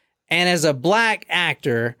 And as a black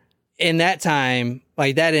actor in that time,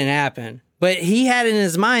 that didn't happen. But he had in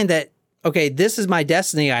his mind that, okay, this is my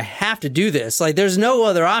destiny. I have to do this. There's no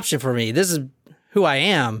other option for me. This is who I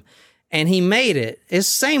am. And he made it. It's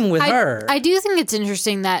the same with her. I do think it's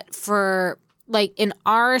interesting that for, in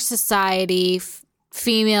our society,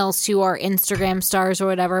 females who are Instagram stars or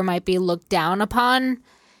whatever might be looked down upon.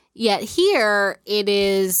 Yet here, it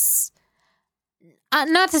is...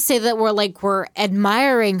 not to say that we're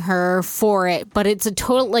admiring her for it, but it's a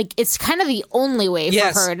total, it's kind of the only way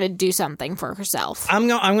for her to do something for herself. I'm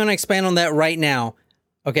going to expand on that right now.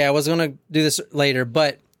 Okay, I was going to do this later,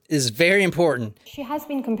 but it's very important. She has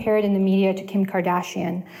been compared in the media to Kim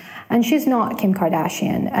Kardashian, and she's not Kim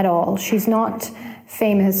Kardashian at all. She's not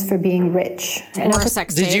famous for being rich. Or a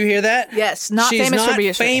sex tape. Did you hear that? Yes, She's not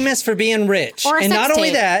famous for being rich. Or a and sex not only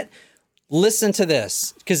tape. that, listen to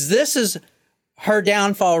this, because this is her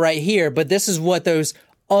downfall right here, but this is what those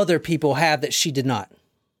other people have that she did not.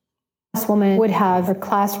 This woman would have her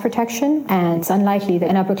class protection, and it's unlikely that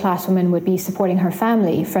an upper-class woman would be supporting her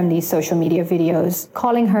family from these social media videos.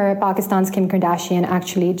 Calling her Pakistan's Kim Kardashian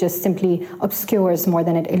actually just simply obscures more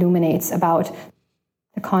than it illuminates about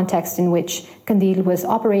the context in which Qandeel was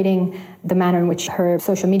operating, the manner in which her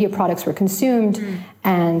social media products were consumed,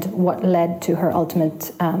 and what led to her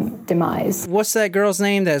ultimate demise. What's that girl's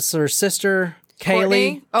name? That's her sister,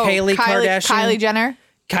 Kaylee? Kylie Kardashian? Kylie Jenner.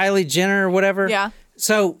 Kylie Jenner or whatever? Yeah.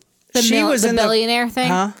 So she was in the billionaire thing?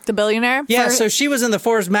 Huh? The billionaire? Yeah, so she was in the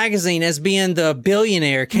Forbes magazine as being the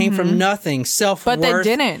billionaire, came from nothing, self-worth. But they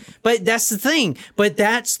didn't. But that's the thing. But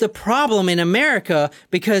that's the problem in America,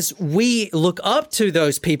 because we look up to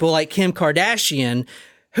those people like Kim Kardashian,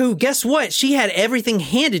 who, guess what? She had everything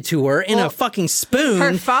handed to her in a fucking spoon.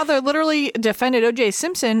 Her father literally defended O.J.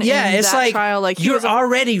 Simpson in that trial. You're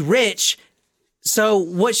already rich. So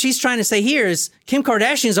what she's trying to say here is Kim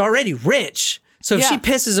Kardashian's already rich. So if she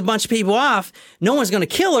pisses a bunch of people off, no one's going to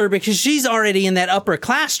kill her because she's already in that upper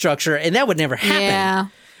class structure, and that would never happen. Yeah.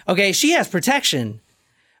 Okay, she has protection.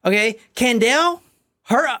 Okay, Qandeel,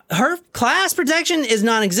 her class protection is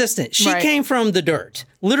non-existent. She came from the dirt,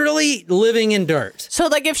 literally living in dirt. So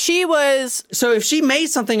if she made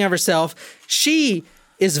something of herself, she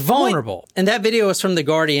is vulnerable. And that video is from The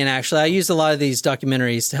Guardian, actually. I used a lot of these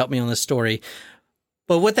documentaries to help me on this story.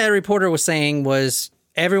 But what that reporter was saying was,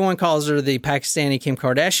 everyone calls her the Pakistani Kim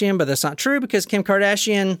Kardashian, but that's not true, because Kim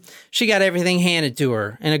Kardashian, she got everything handed to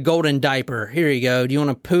her in a golden diaper. Here you go. Do you want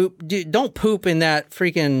to poop? Don't poop in that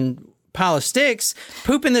freaking pile of sticks.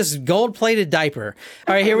 Poop in this gold-plated diaper.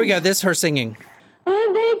 All right, here we go. This is her singing.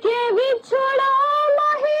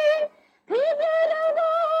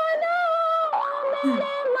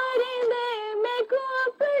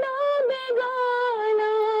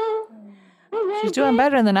 She's doing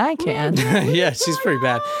better than I can. Yeah, she's pretty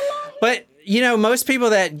bad. But, most people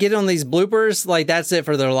that get on these bloopers, that's it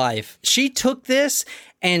for their life. She took this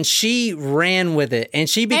and she ran with it, and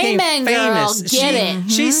she became Amen, famous.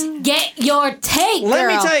 Girl. Get get your take, Let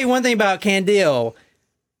girl. me tell you one thing about Qandeel.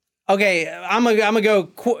 Okay, I'm gonna go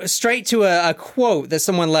straight to a quote that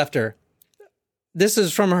someone left her. This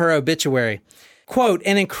is from her obituary. Quote,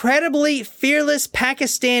 an incredibly fearless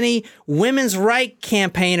Pakistani women's rights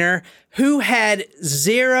campaigner who had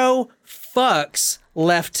zero fucks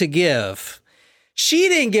left to give. She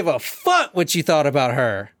didn't give a fuck what you thought about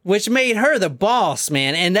her, which made her the boss,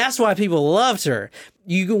 man. And that's why people loved her.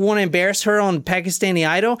 You want to embarrass her on Pakistani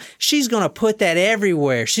Idol? She's going to put that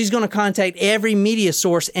everywhere. She's going to contact every media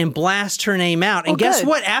source and blast her name out. And guess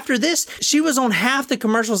what? After this, she was on half the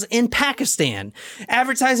commercials in Pakistan,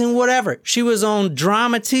 advertising whatever. She was on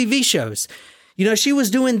drama TV shows. She was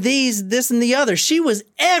doing this and the other. She was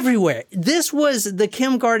everywhere. This was the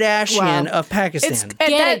Kim Kardashian of Pakistan.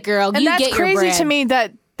 Get it, girl. And you that's get your crazy bread. to me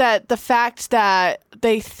that the fact that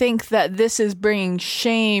they think that this is bringing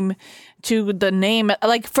shame to the name, This is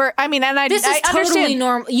I totally understand.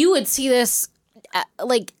 normal. You would see this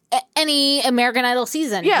any American Idol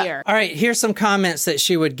season here. All right, here's some comments that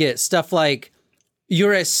she would get. Stuff like,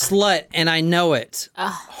 you're a slut and I know it.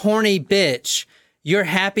 Horny bitch. You're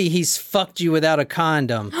happy he's fucked you without a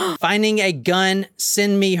condom. Finding a gun,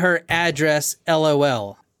 send me her address,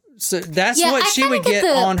 LOL. So that's what she would get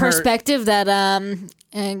on her perspective that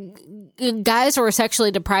guys who are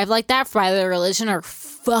sexually deprived like that by their religion are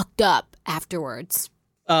fucked up afterwards.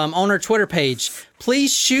 On her Twitter page.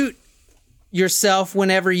 Please shoot yourself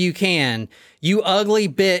whenever you can. You ugly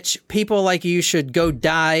bitch. People like you should go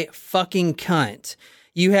die, fucking cunt.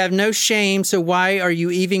 You have no shame, so why are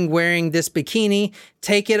you even wearing this bikini?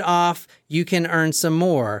 Take it off. You can earn some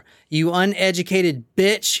more. You uneducated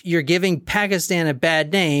bitch. You're giving Pakistan a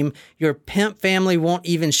bad name. Your pimp family won't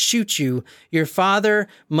even shoot you. Your father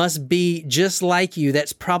must be just like you.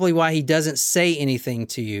 That's probably why he doesn't say anything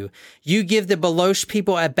to you. You give the Baloch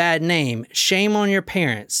people a bad name. Shame on your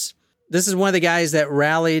parents. This is one of the guys that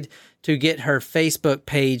rallied to get her Facebook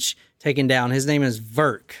page taken down. His name is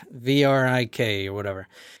Vrik, V-R-I-K or whatever.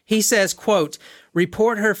 He says, quote,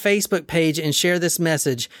 report her Facebook page and share this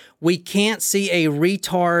message. We can't see a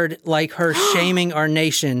retard like her shaming our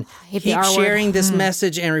nation. Keep sharing this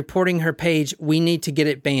message and reporting her page. We need to get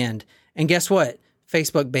it banned. And guess what?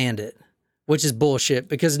 Facebook banned it, which is bullshit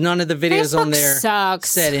because none of the videos Facebook on there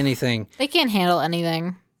said anything. They can't handle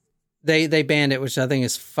anything. They banned it, which I think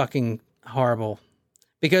is fucking horrible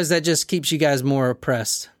because that just keeps you guys more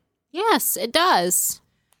oppressed. Yes, it does.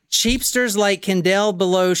 Cheapsters like Qandeel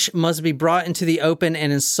Baloch must be brought into the open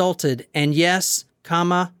and insulted, and yes,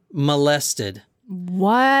 molested.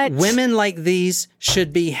 What? Women like these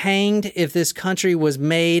should be hanged if this country was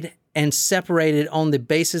made and separated on the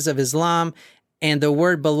basis of Islam, and the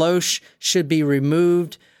word Baloch should be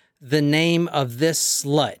removed, the name of this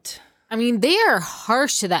slut. I mean, they are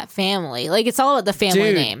harsh to that family. Like, it's all about the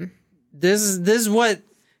family name. This is what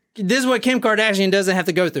Kim Kardashian doesn't have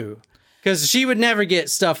to go through. Because she would never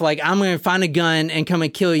get stuff like, I'm going to find a gun and come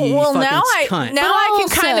and kill you, well, you fucking cunt. Now I can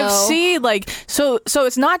kind of see, like, so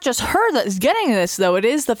it's not just her that's getting this, though. It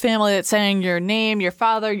is the family that's saying your name, your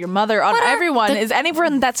father, your mother, on everyone. Is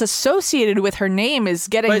anyone that's associated with her name is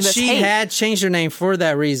getting this But she hate. had changed her name for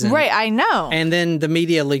that reason. Right, I know. And then the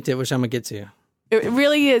media leaked it, which I'm going to get to. It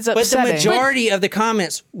really is upsetting. But the majority of the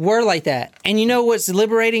comments were like that. And you know what's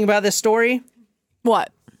liberating about this story?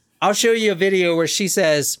 What? I'll show you a video where she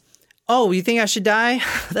says, oh, you think I should die?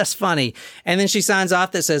 That's funny. And then she signs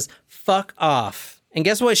off that says, fuck off. And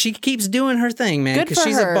guess what? She keeps doing her thing, man, because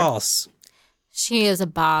she's a boss. She is a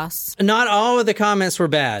boss. Not all of the comments were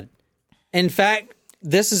bad. In fact,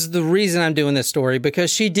 this is the reason I'm doing this story,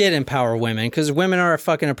 because she did empower women, because women are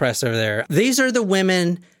fucking oppressed over there. These are the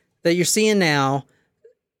women that you're seeing now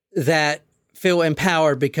that feel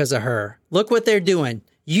empowered because of her. Look what they're doing.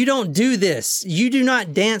 You don't do this. You do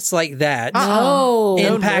not dance like that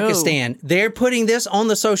in Pakistan. They're putting this on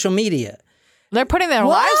the social media. They're putting their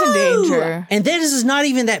lives in danger. And this is not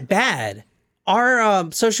even that bad.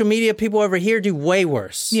 Our social media people over here do way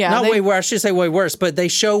worse. Yeah, not way worse. I should say way worse, but they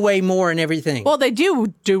show way more and everything. Well, they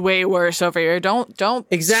do way worse over here. Don't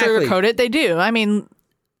exactly sugarcoat it. They do. I mean,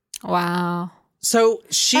 wow. So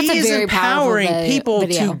she is empowering people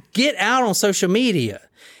video. to get out on social media,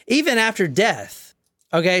 even after death.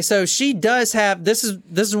 Okay, so she does have, this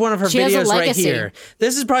is one of her videos right here.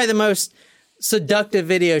 This is probably the most seductive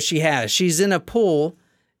video she has. She's in a pool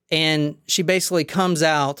and she basically comes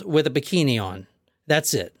out with a bikini on.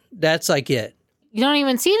 That's it. That's like it. You don't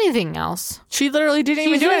even see anything else. She literally didn't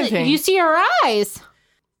even do anything. You see her eyes.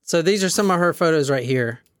 So these are some of her photos right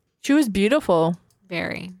here. She was beautiful.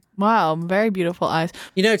 Very. Wow, very beautiful eyes.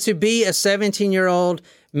 You know, to be a 17-year-old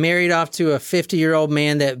married off to a 50-year-old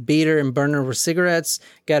man that beat her and burned her with cigarettes,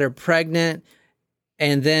 got her pregnant,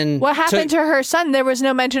 and then... What happened to her son? There was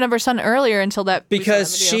no mention of her son earlier until that...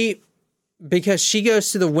 Because she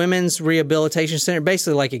goes to the women's rehabilitation center,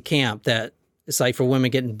 basically like a camp that it's like for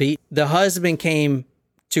women getting beat. The husband came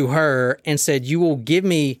to her and said, you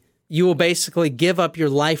will basically give up your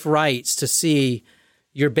life rights to see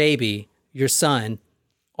your baby, your son,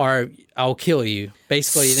 or I'll kill you,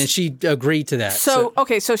 basically. And she agreed to that. So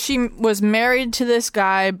she was married to this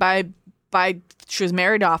guy she was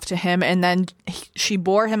married off to him, and then she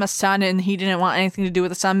bore him a son, and he didn't want anything to do with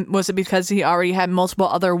the son. Was it because he already had multiple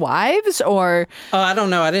other wives, or? I don't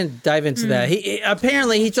know. I didn't dive into that.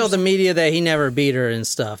 He told the media that he never beat her and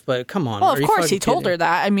stuff, but come on. Well, of course he told her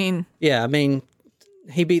that. I mean. Yeah, I mean,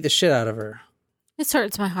 he beat the shit out of her. This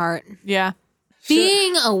hurts my heart. Yeah.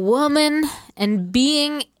 Being a woman and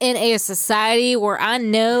being in a society where I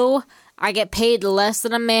know I get paid less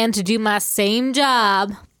than a man to do my same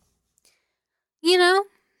job, you know,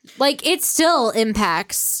 like it still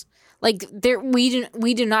impacts. Like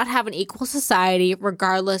we do not have an equal society,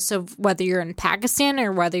 regardless of whether you're in Pakistan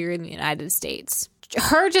or whether you're in the United States.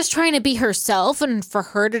 Her just trying to be herself and for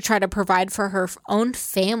her to try to provide for her own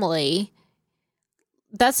family,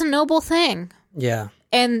 that's a noble thing. Yeah.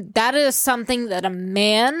 And that is something that a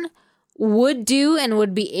man would do and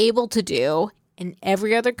would be able to do in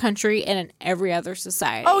every other country and in every other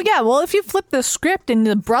society. Oh, yeah. Well, if you flip the script and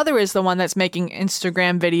the brother is the one that's making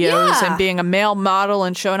Instagram videos and being a male model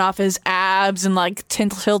and showing off his abs and like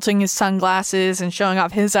tilting his sunglasses and showing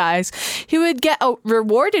off his eyes, he would get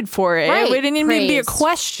rewarded for it. Right. It wouldn't even be a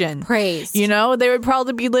question. Praised. You know, they would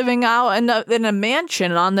probably be living out in a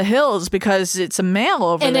mansion on the hills because it's a male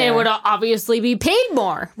over there. And they would obviously be paid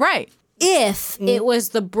more. Right. If it was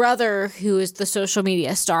the brother who is the social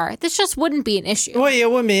media star, this just wouldn't be an issue. Well, it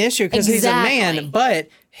wouldn't be an issue because he's a man, but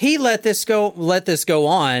he let this go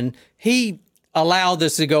on. He allowed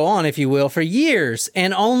this to go on, if you will, for years.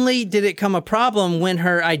 And only did it come a problem when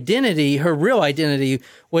her real identity,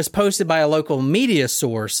 was posted by a local media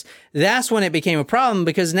source. That's when it became a problem,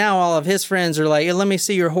 because now all of his friends are like, hey, let me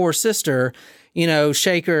see your whore sister,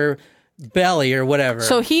 shake her belly or whatever.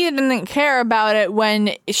 So he didn't care about it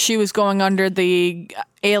when she was going under the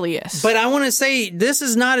alias. But I want to say, this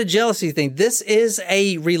is not a jealousy thing. This is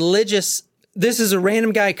a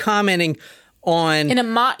random guy commenting on you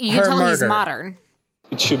can tell he's modern.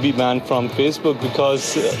 It should be banned from Facebook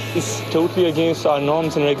because it's totally against our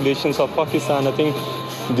norms and regulations of Pakistan. I think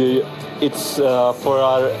it's for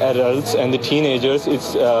our adults and the teenagers,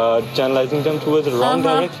 it's channelizing them towards the wrong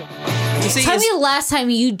direction. Tell me the last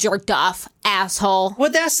time you jerked off, asshole.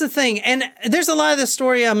 Well, that's the thing. And there's a lot of this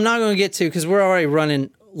story I'm not going to get to because we're already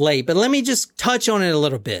running late. But let me just touch on it a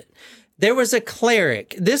little bit. There was a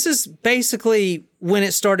cleric. This is basically when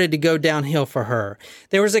it started to go downhill for her.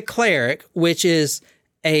 There was a cleric, which is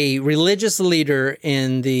a religious leader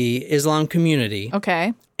in the Islam community.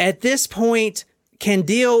 Okay. At this point,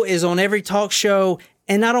 Qandeel is on every talk show.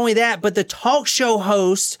 And not only that, but the talk show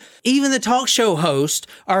host, even the talk show host,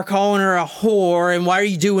 are calling her a whore. And why are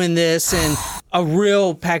you doing this? And a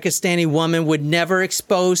real Pakistani woman would never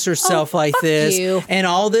expose herself like this. You. And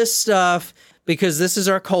all this stuff, because this is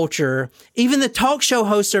our culture. Even the talk show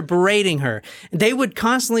hosts are berating her. They would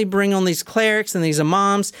constantly bring on these clerics and these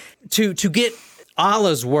imams to get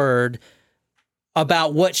Allah's word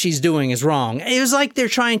about what she's doing is wrong. It was like they're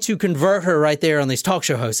trying to convert her right there on these talk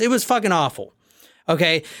show hosts. It was fucking awful.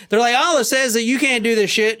 Okay, they're like, Allah says that you can't do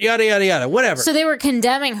this shit, yada, yada, yada, whatever. So they were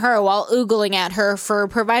condemning her while oogling at her for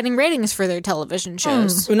providing ratings for their television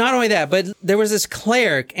shows. Well, not only that, but there was this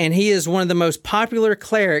cleric, and he is one of the most popular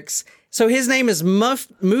clerics. So his name is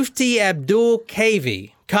Mufti Abdul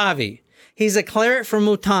Kavi. He's a cleric from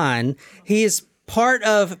Multan. He is part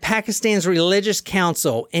of Pakistan's religious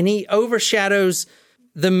council, and he overshadows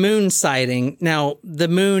the moon sighting. Now, the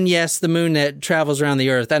moon, yes, the moon that travels around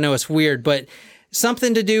the earth. I know it's weird, but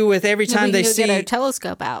something to do with every time they see get our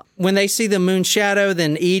telescope out. When they see the moon shadow,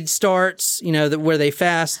 then Eid starts, where they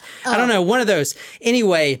fast. I don't know, one of those.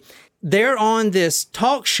 Anyway, they're on this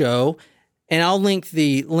talk show, and I'll link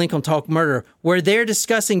the link on Talk Murder, where they're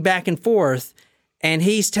discussing back and forth, and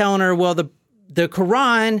he's telling her, well, the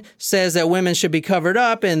Quran says that women should be covered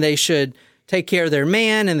up and they should take care of their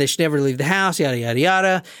man and they should never leave the house, yada, yada,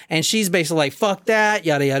 yada. And she's basically like, fuck that,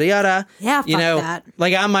 yada, yada, yada. Yeah, fuck that.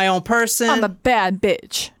 Like, I'm my own person. I'm a bad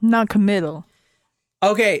bitch, non-committal.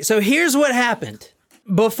 Okay, so here's what happened.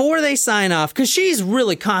 Before they sign off, because she's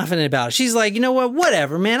really confident about it. She's like, you know what,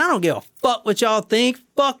 whatever, man. I don't give a fuck what y'all think.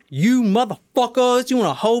 Fuck you, motherfuckers. You want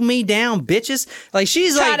to hold me down, bitches? Like,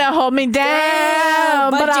 she's Try to hold me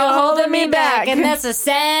down, but you're holding me back. And that's a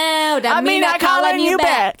sound. I mean, not calling you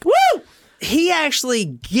back. Woo! He actually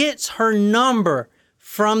gets her number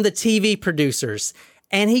from the TV producers,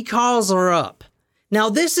 and he calls her up. Now,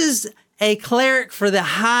 this is a cleric for the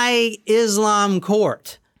high Islam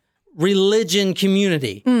court religion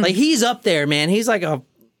community. Like, he's up there, man. He's like a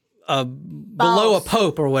below a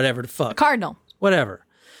pope or whatever the fuck. A cardinal. Whatever.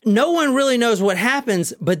 No one really knows what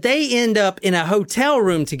happens, but they end up in a hotel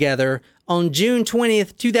room together on June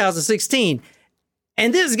 20th, 2016.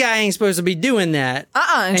 And this guy ain't supposed to be doing that.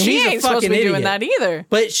 And she ain't supposed to be doing that either.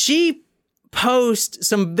 But she posts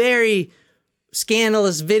some very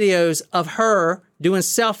scandalous videos of her doing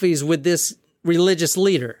selfies with this religious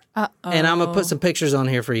leader. And I'm going to put some pictures on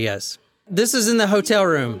here for you guys. This is in the hotel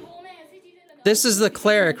room. This is the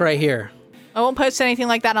cleric right here. I won't post anything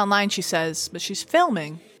like that online, she says, but she's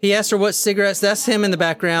filming. He asked her what cigarettes. That's him in the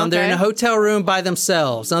background. Okay. They're in a hotel room by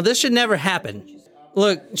themselves. Now, this should never happen.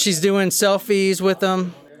 Look, she's doing selfies with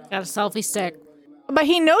them. Got a selfie stick. But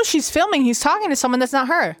he knows she's filming. He's talking to someone that's not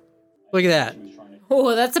her. Look at that.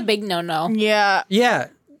 Oh, that's a big no-no. Yeah. Yeah.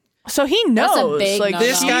 So he knows. That's a big no-no.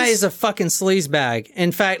 This guy is a fucking sleazebag.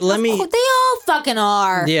 In fact, let me... They all fucking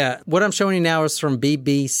are. Yeah. What I'm showing you now is from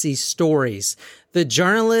BBC Stories. The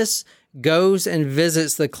journalist goes and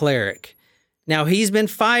visits the cleric. Now, he's been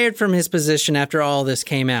fired from his position after all this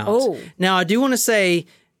came out. Oh. Now, I do want to say...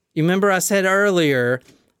 You remember I said earlier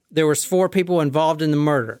there was 4 people involved in the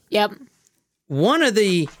murder. Yep. One of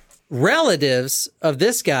the relatives of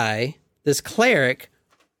this guy, this cleric,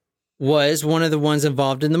 was one of the ones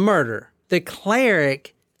involved in the murder. The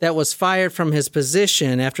cleric that was fired from his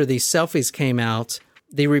position after these selfies came out,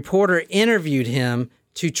 the reporter interviewed him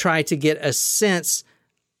to try to get a sense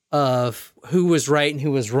of who was right and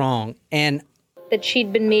who was wrong. And that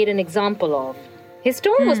she'd been made an example of. His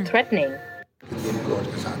tone was threatening.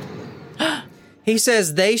 He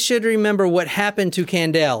says they should remember what happened to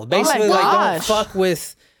Qandeel. Basically, like, don't fuck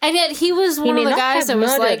with And yet he was one of the guys that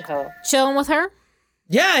was like chilling with her.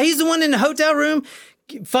 Yeah, he's the one in the hotel room,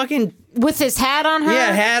 fucking with his hat on her.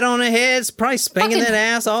 Yeah, hat on her head, probably spanking that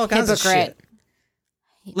ass, all kinds of shit.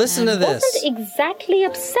 Listen to this. He wasn't exactly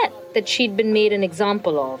upset that she'd been made an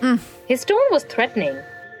example of. His tone was threatening.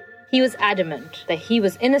 He was adamant that he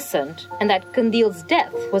was innocent and that Qandeel's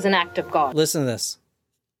death was an act of God. Listen to this.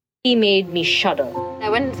 He made me shudder. I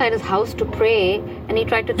went inside his house to pray, and he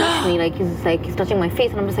tried to touch me, he's touching my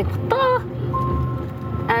face, and I'm just like, what the?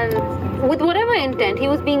 And with whatever intent, he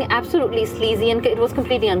was being absolutely sleazy, and it was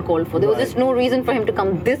completely uncalled for. There was just no reason for him to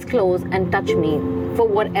come this close and touch me for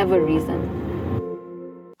whatever reason.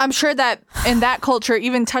 I'm sure that in that culture,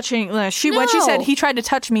 even touching, when she said he tried to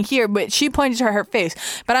touch me here, but she pointed to her face.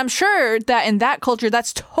 But I'm sure that in that culture,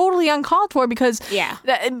 that's totally uncalled for because because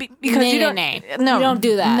you don't you don't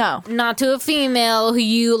do that. No, not to a female who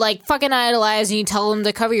you like fucking idolize and you tell them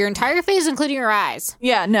to cover your entire face, including your eyes.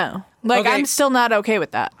 Yeah, no. I'm still not okay with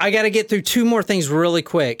that. I got to get through two more things really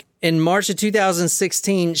quick. In March of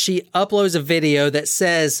 2016, she uploads a video that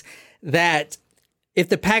says that if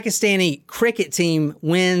the Pakistani cricket team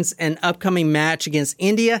wins an upcoming match against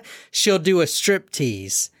India, she'll do a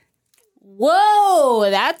striptease. Whoa,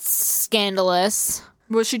 that's scandalous.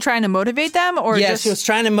 Was she trying to motivate them? She was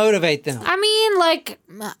trying to motivate them. I mean,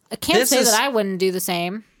 I can't say that I wouldn't do the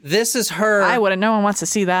same. This is her. I wouldn't. No one wants to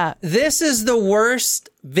see that. This is the worst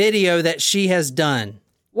video that she has done.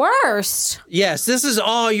 Worst? Yes, this is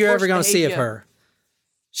all you're ever going to see of her.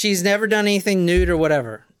 She's never done anything nude or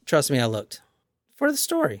whatever. Trust me, I looked. For the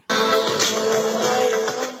story. I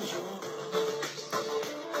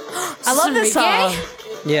love this song.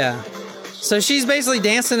 Yeah. So she's basically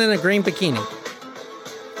dancing in a green bikini.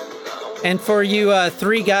 And for you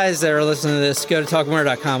three guys that are listening to this, go to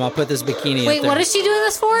talkmurder.com. I'll put this bikini Wait, up there. what is she doing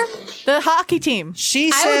this for? The hockey team.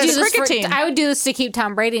 She says cricket team. I would do this to keep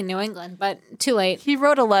Tom Brady in New England, but too late. He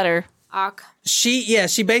wrote a letter.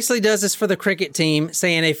 She basically does this for the cricket team,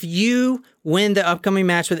 saying if you win the upcoming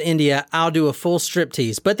match with India, I'll do a full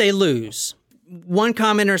striptease, but they lose. One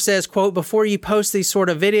commenter says, quote, before you post these sort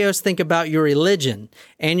of videos, think about your religion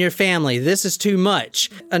and your family. This is too much.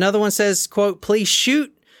 Another one says, quote, please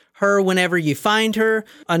shoot her whenever you find her.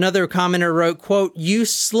 Another commenter wrote, quote, you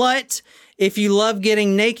slut. If you love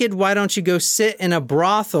getting naked, why don't you go sit in a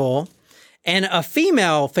brothel? And a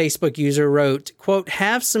female Facebook user wrote, quote,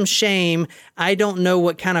 have some shame. I don't know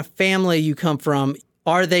what kind of family you come from.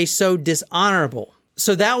 Are they so dishonorable?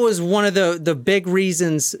 So that was one of the big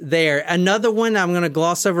reasons there. Another one I'm going to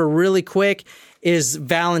gloss over really quick is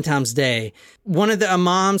Valentine's Day. One of the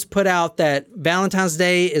imams put out that Valentine's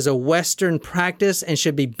Day is a Western practice and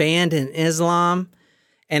should be banned in Islam.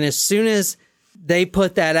 And as soon as they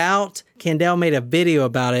put that out, Qandeel made a video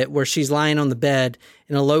about it where she's lying on the bed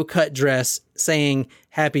in a low-cut dress saying,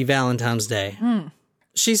 Happy Valentine's Day.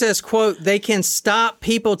 She says, quote, they can stop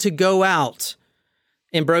people to go out.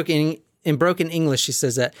 In broken English, she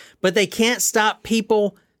says that. But they can't stop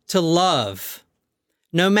people to love.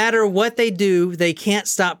 No matter what they do, they can't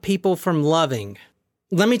stop people from loving.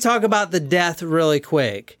 Let me talk about the death really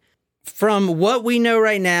quick. From what we know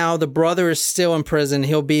right now, the brother is still in prison.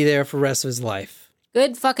 He'll be there for the rest of his life.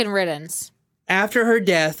 Good fucking riddance. After her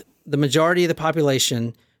death, the majority of the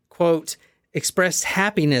population, quote, expressed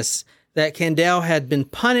happiness that Qandeel had been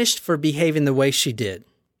punished for behaving the way she did.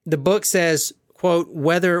 The book says, quote,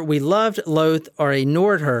 whether we loved, loathed, or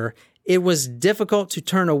ignored her, it was difficult to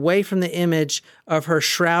turn away from the image of her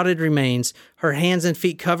shrouded remains, her hands and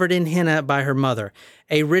feet covered in henna by her mother,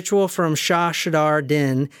 a ritual from Shah Shadar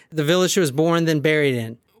Din, the village she was born then buried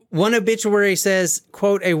in. One obituary says,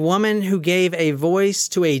 quote, a woman who gave a voice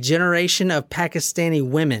to a generation of Pakistani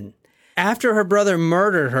women. After her brother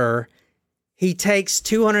murdered her, he takes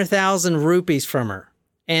 200,000 rupees from her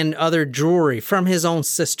and other jewelry from his own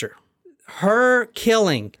sister. Her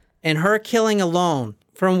killing and her killing alone,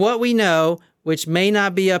 from what we know, which may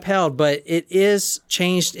not be upheld, but it is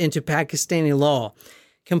changed into Pakistani law,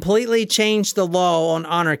 completely changed the law on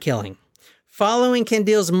honor killing. Following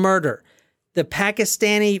Qandeel's murder, the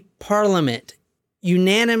Pakistani parliament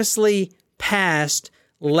unanimously passed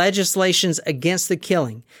legislations against the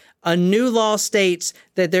killing. A new law states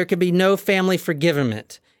that there can be no family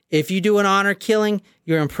forgiveness. If you do an honor killing,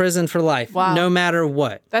 you're in prison for life, no matter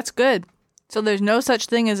what. That's good. So there's no such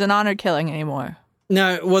thing as an honor killing anymore.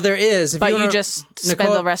 No, well, there is. But you just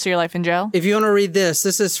spend the rest of your life in jail? If you want to read this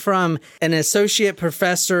is from an associate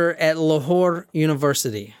professor at Lahore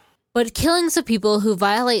University. But killings of people who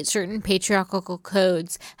violate certain patriarchal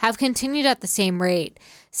codes have continued at the same rate,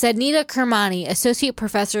 said Nida Kermani, associate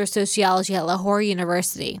professor of sociology at Lahore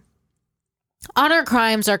University. Honor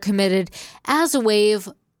crimes are committed as a way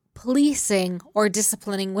policing or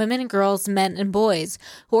disciplining women, girls, men, and boys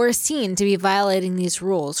who are seen to be violating these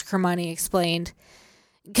rules, Kermani explained.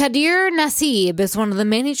 Qadir Nassib is one of the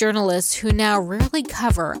many journalists who now rarely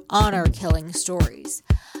cover honor-killing stories.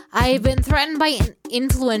 I have been threatened by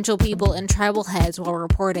influential people and tribal heads while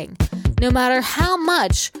reporting. No matter how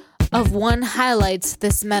much of one highlights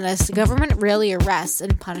this menace, the government rarely arrests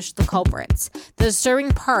and punishes the culprits. The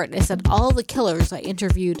disturbing part is that all the killers I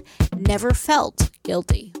interviewed never felt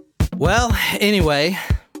guilty. Well, anyway,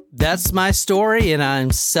 that's my story, and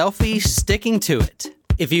I'm sticking to it.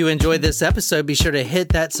 If you enjoyed this episode, be sure to hit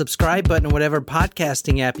that subscribe button on whatever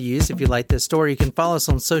podcasting app you use. If you like this story, you can follow us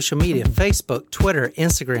on social media, Facebook, Twitter,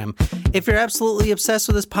 Instagram. If you're absolutely obsessed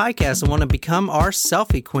with this podcast and want to become our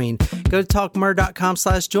selfie queen, go to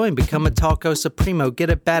talkmurder.com/join, become a Talko Supremo,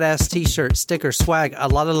 get a badass t-shirt, sticker, swag, a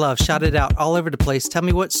lot of love, shout it out all over the place. Tell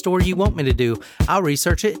me what story you want me to do. I'll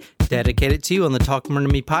research it, dedicate it to you on the Talk Murder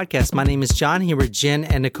Me podcast. My name is John, here with Jen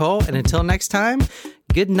and Nicole, and until next time,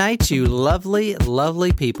 good night, you lovely,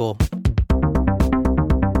 lovely people.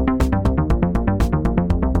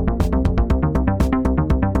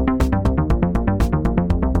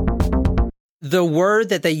 The word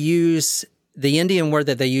that they use, the Indian word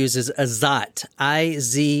that they use is azat,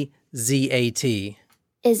 I-Z-Z-A-T.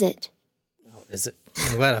 Is it? Oh, is it?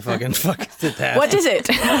 I'm glad I fucking did that. What is it?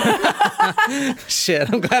 Shit,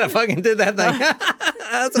 I'm glad I fucking did that thing.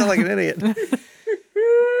 I sound like an idiot.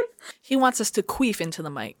 He wants us to queef into the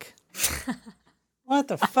mic. What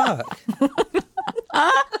the fuck?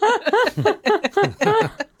 I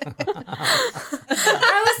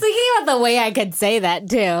was thinking about the way I could say that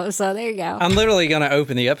too, so there you go. I'm literally going to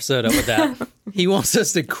open the episode up with that. He wants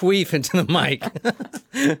us to queef into the mic.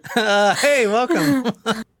 Hey, welcome.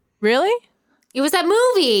 Really? It was that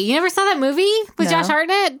movie. You never saw that movie with No. Josh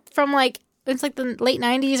Hartnett from it's like the late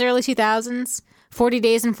 90s, early 2000s? 40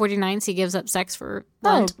 days and 40 nights he gives up sex for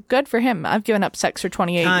Lent. Oh, good for him. I've given up sex for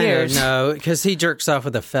 28 Kind years. of, no, because he jerks off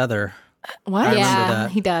with a feather. What? I remember Yeah,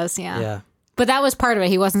 that. he does, yeah. Yeah. But that was part of it.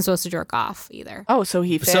 He wasn't supposed to jerk off either. Oh, so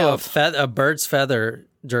he failed. So a bird's feather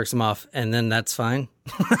jerks him off, and then that's fine?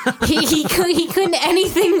 He couldn't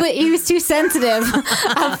anything, but he was too sensitive.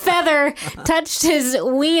 A feather touched his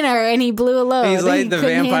wiener and he blew a load. He's like the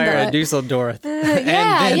couldn't vampire handle at it. Dusseldorf. Yeah, And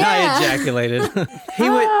then yeah. I ejaculated. He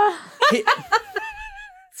would...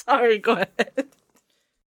 Sorry, go ahead.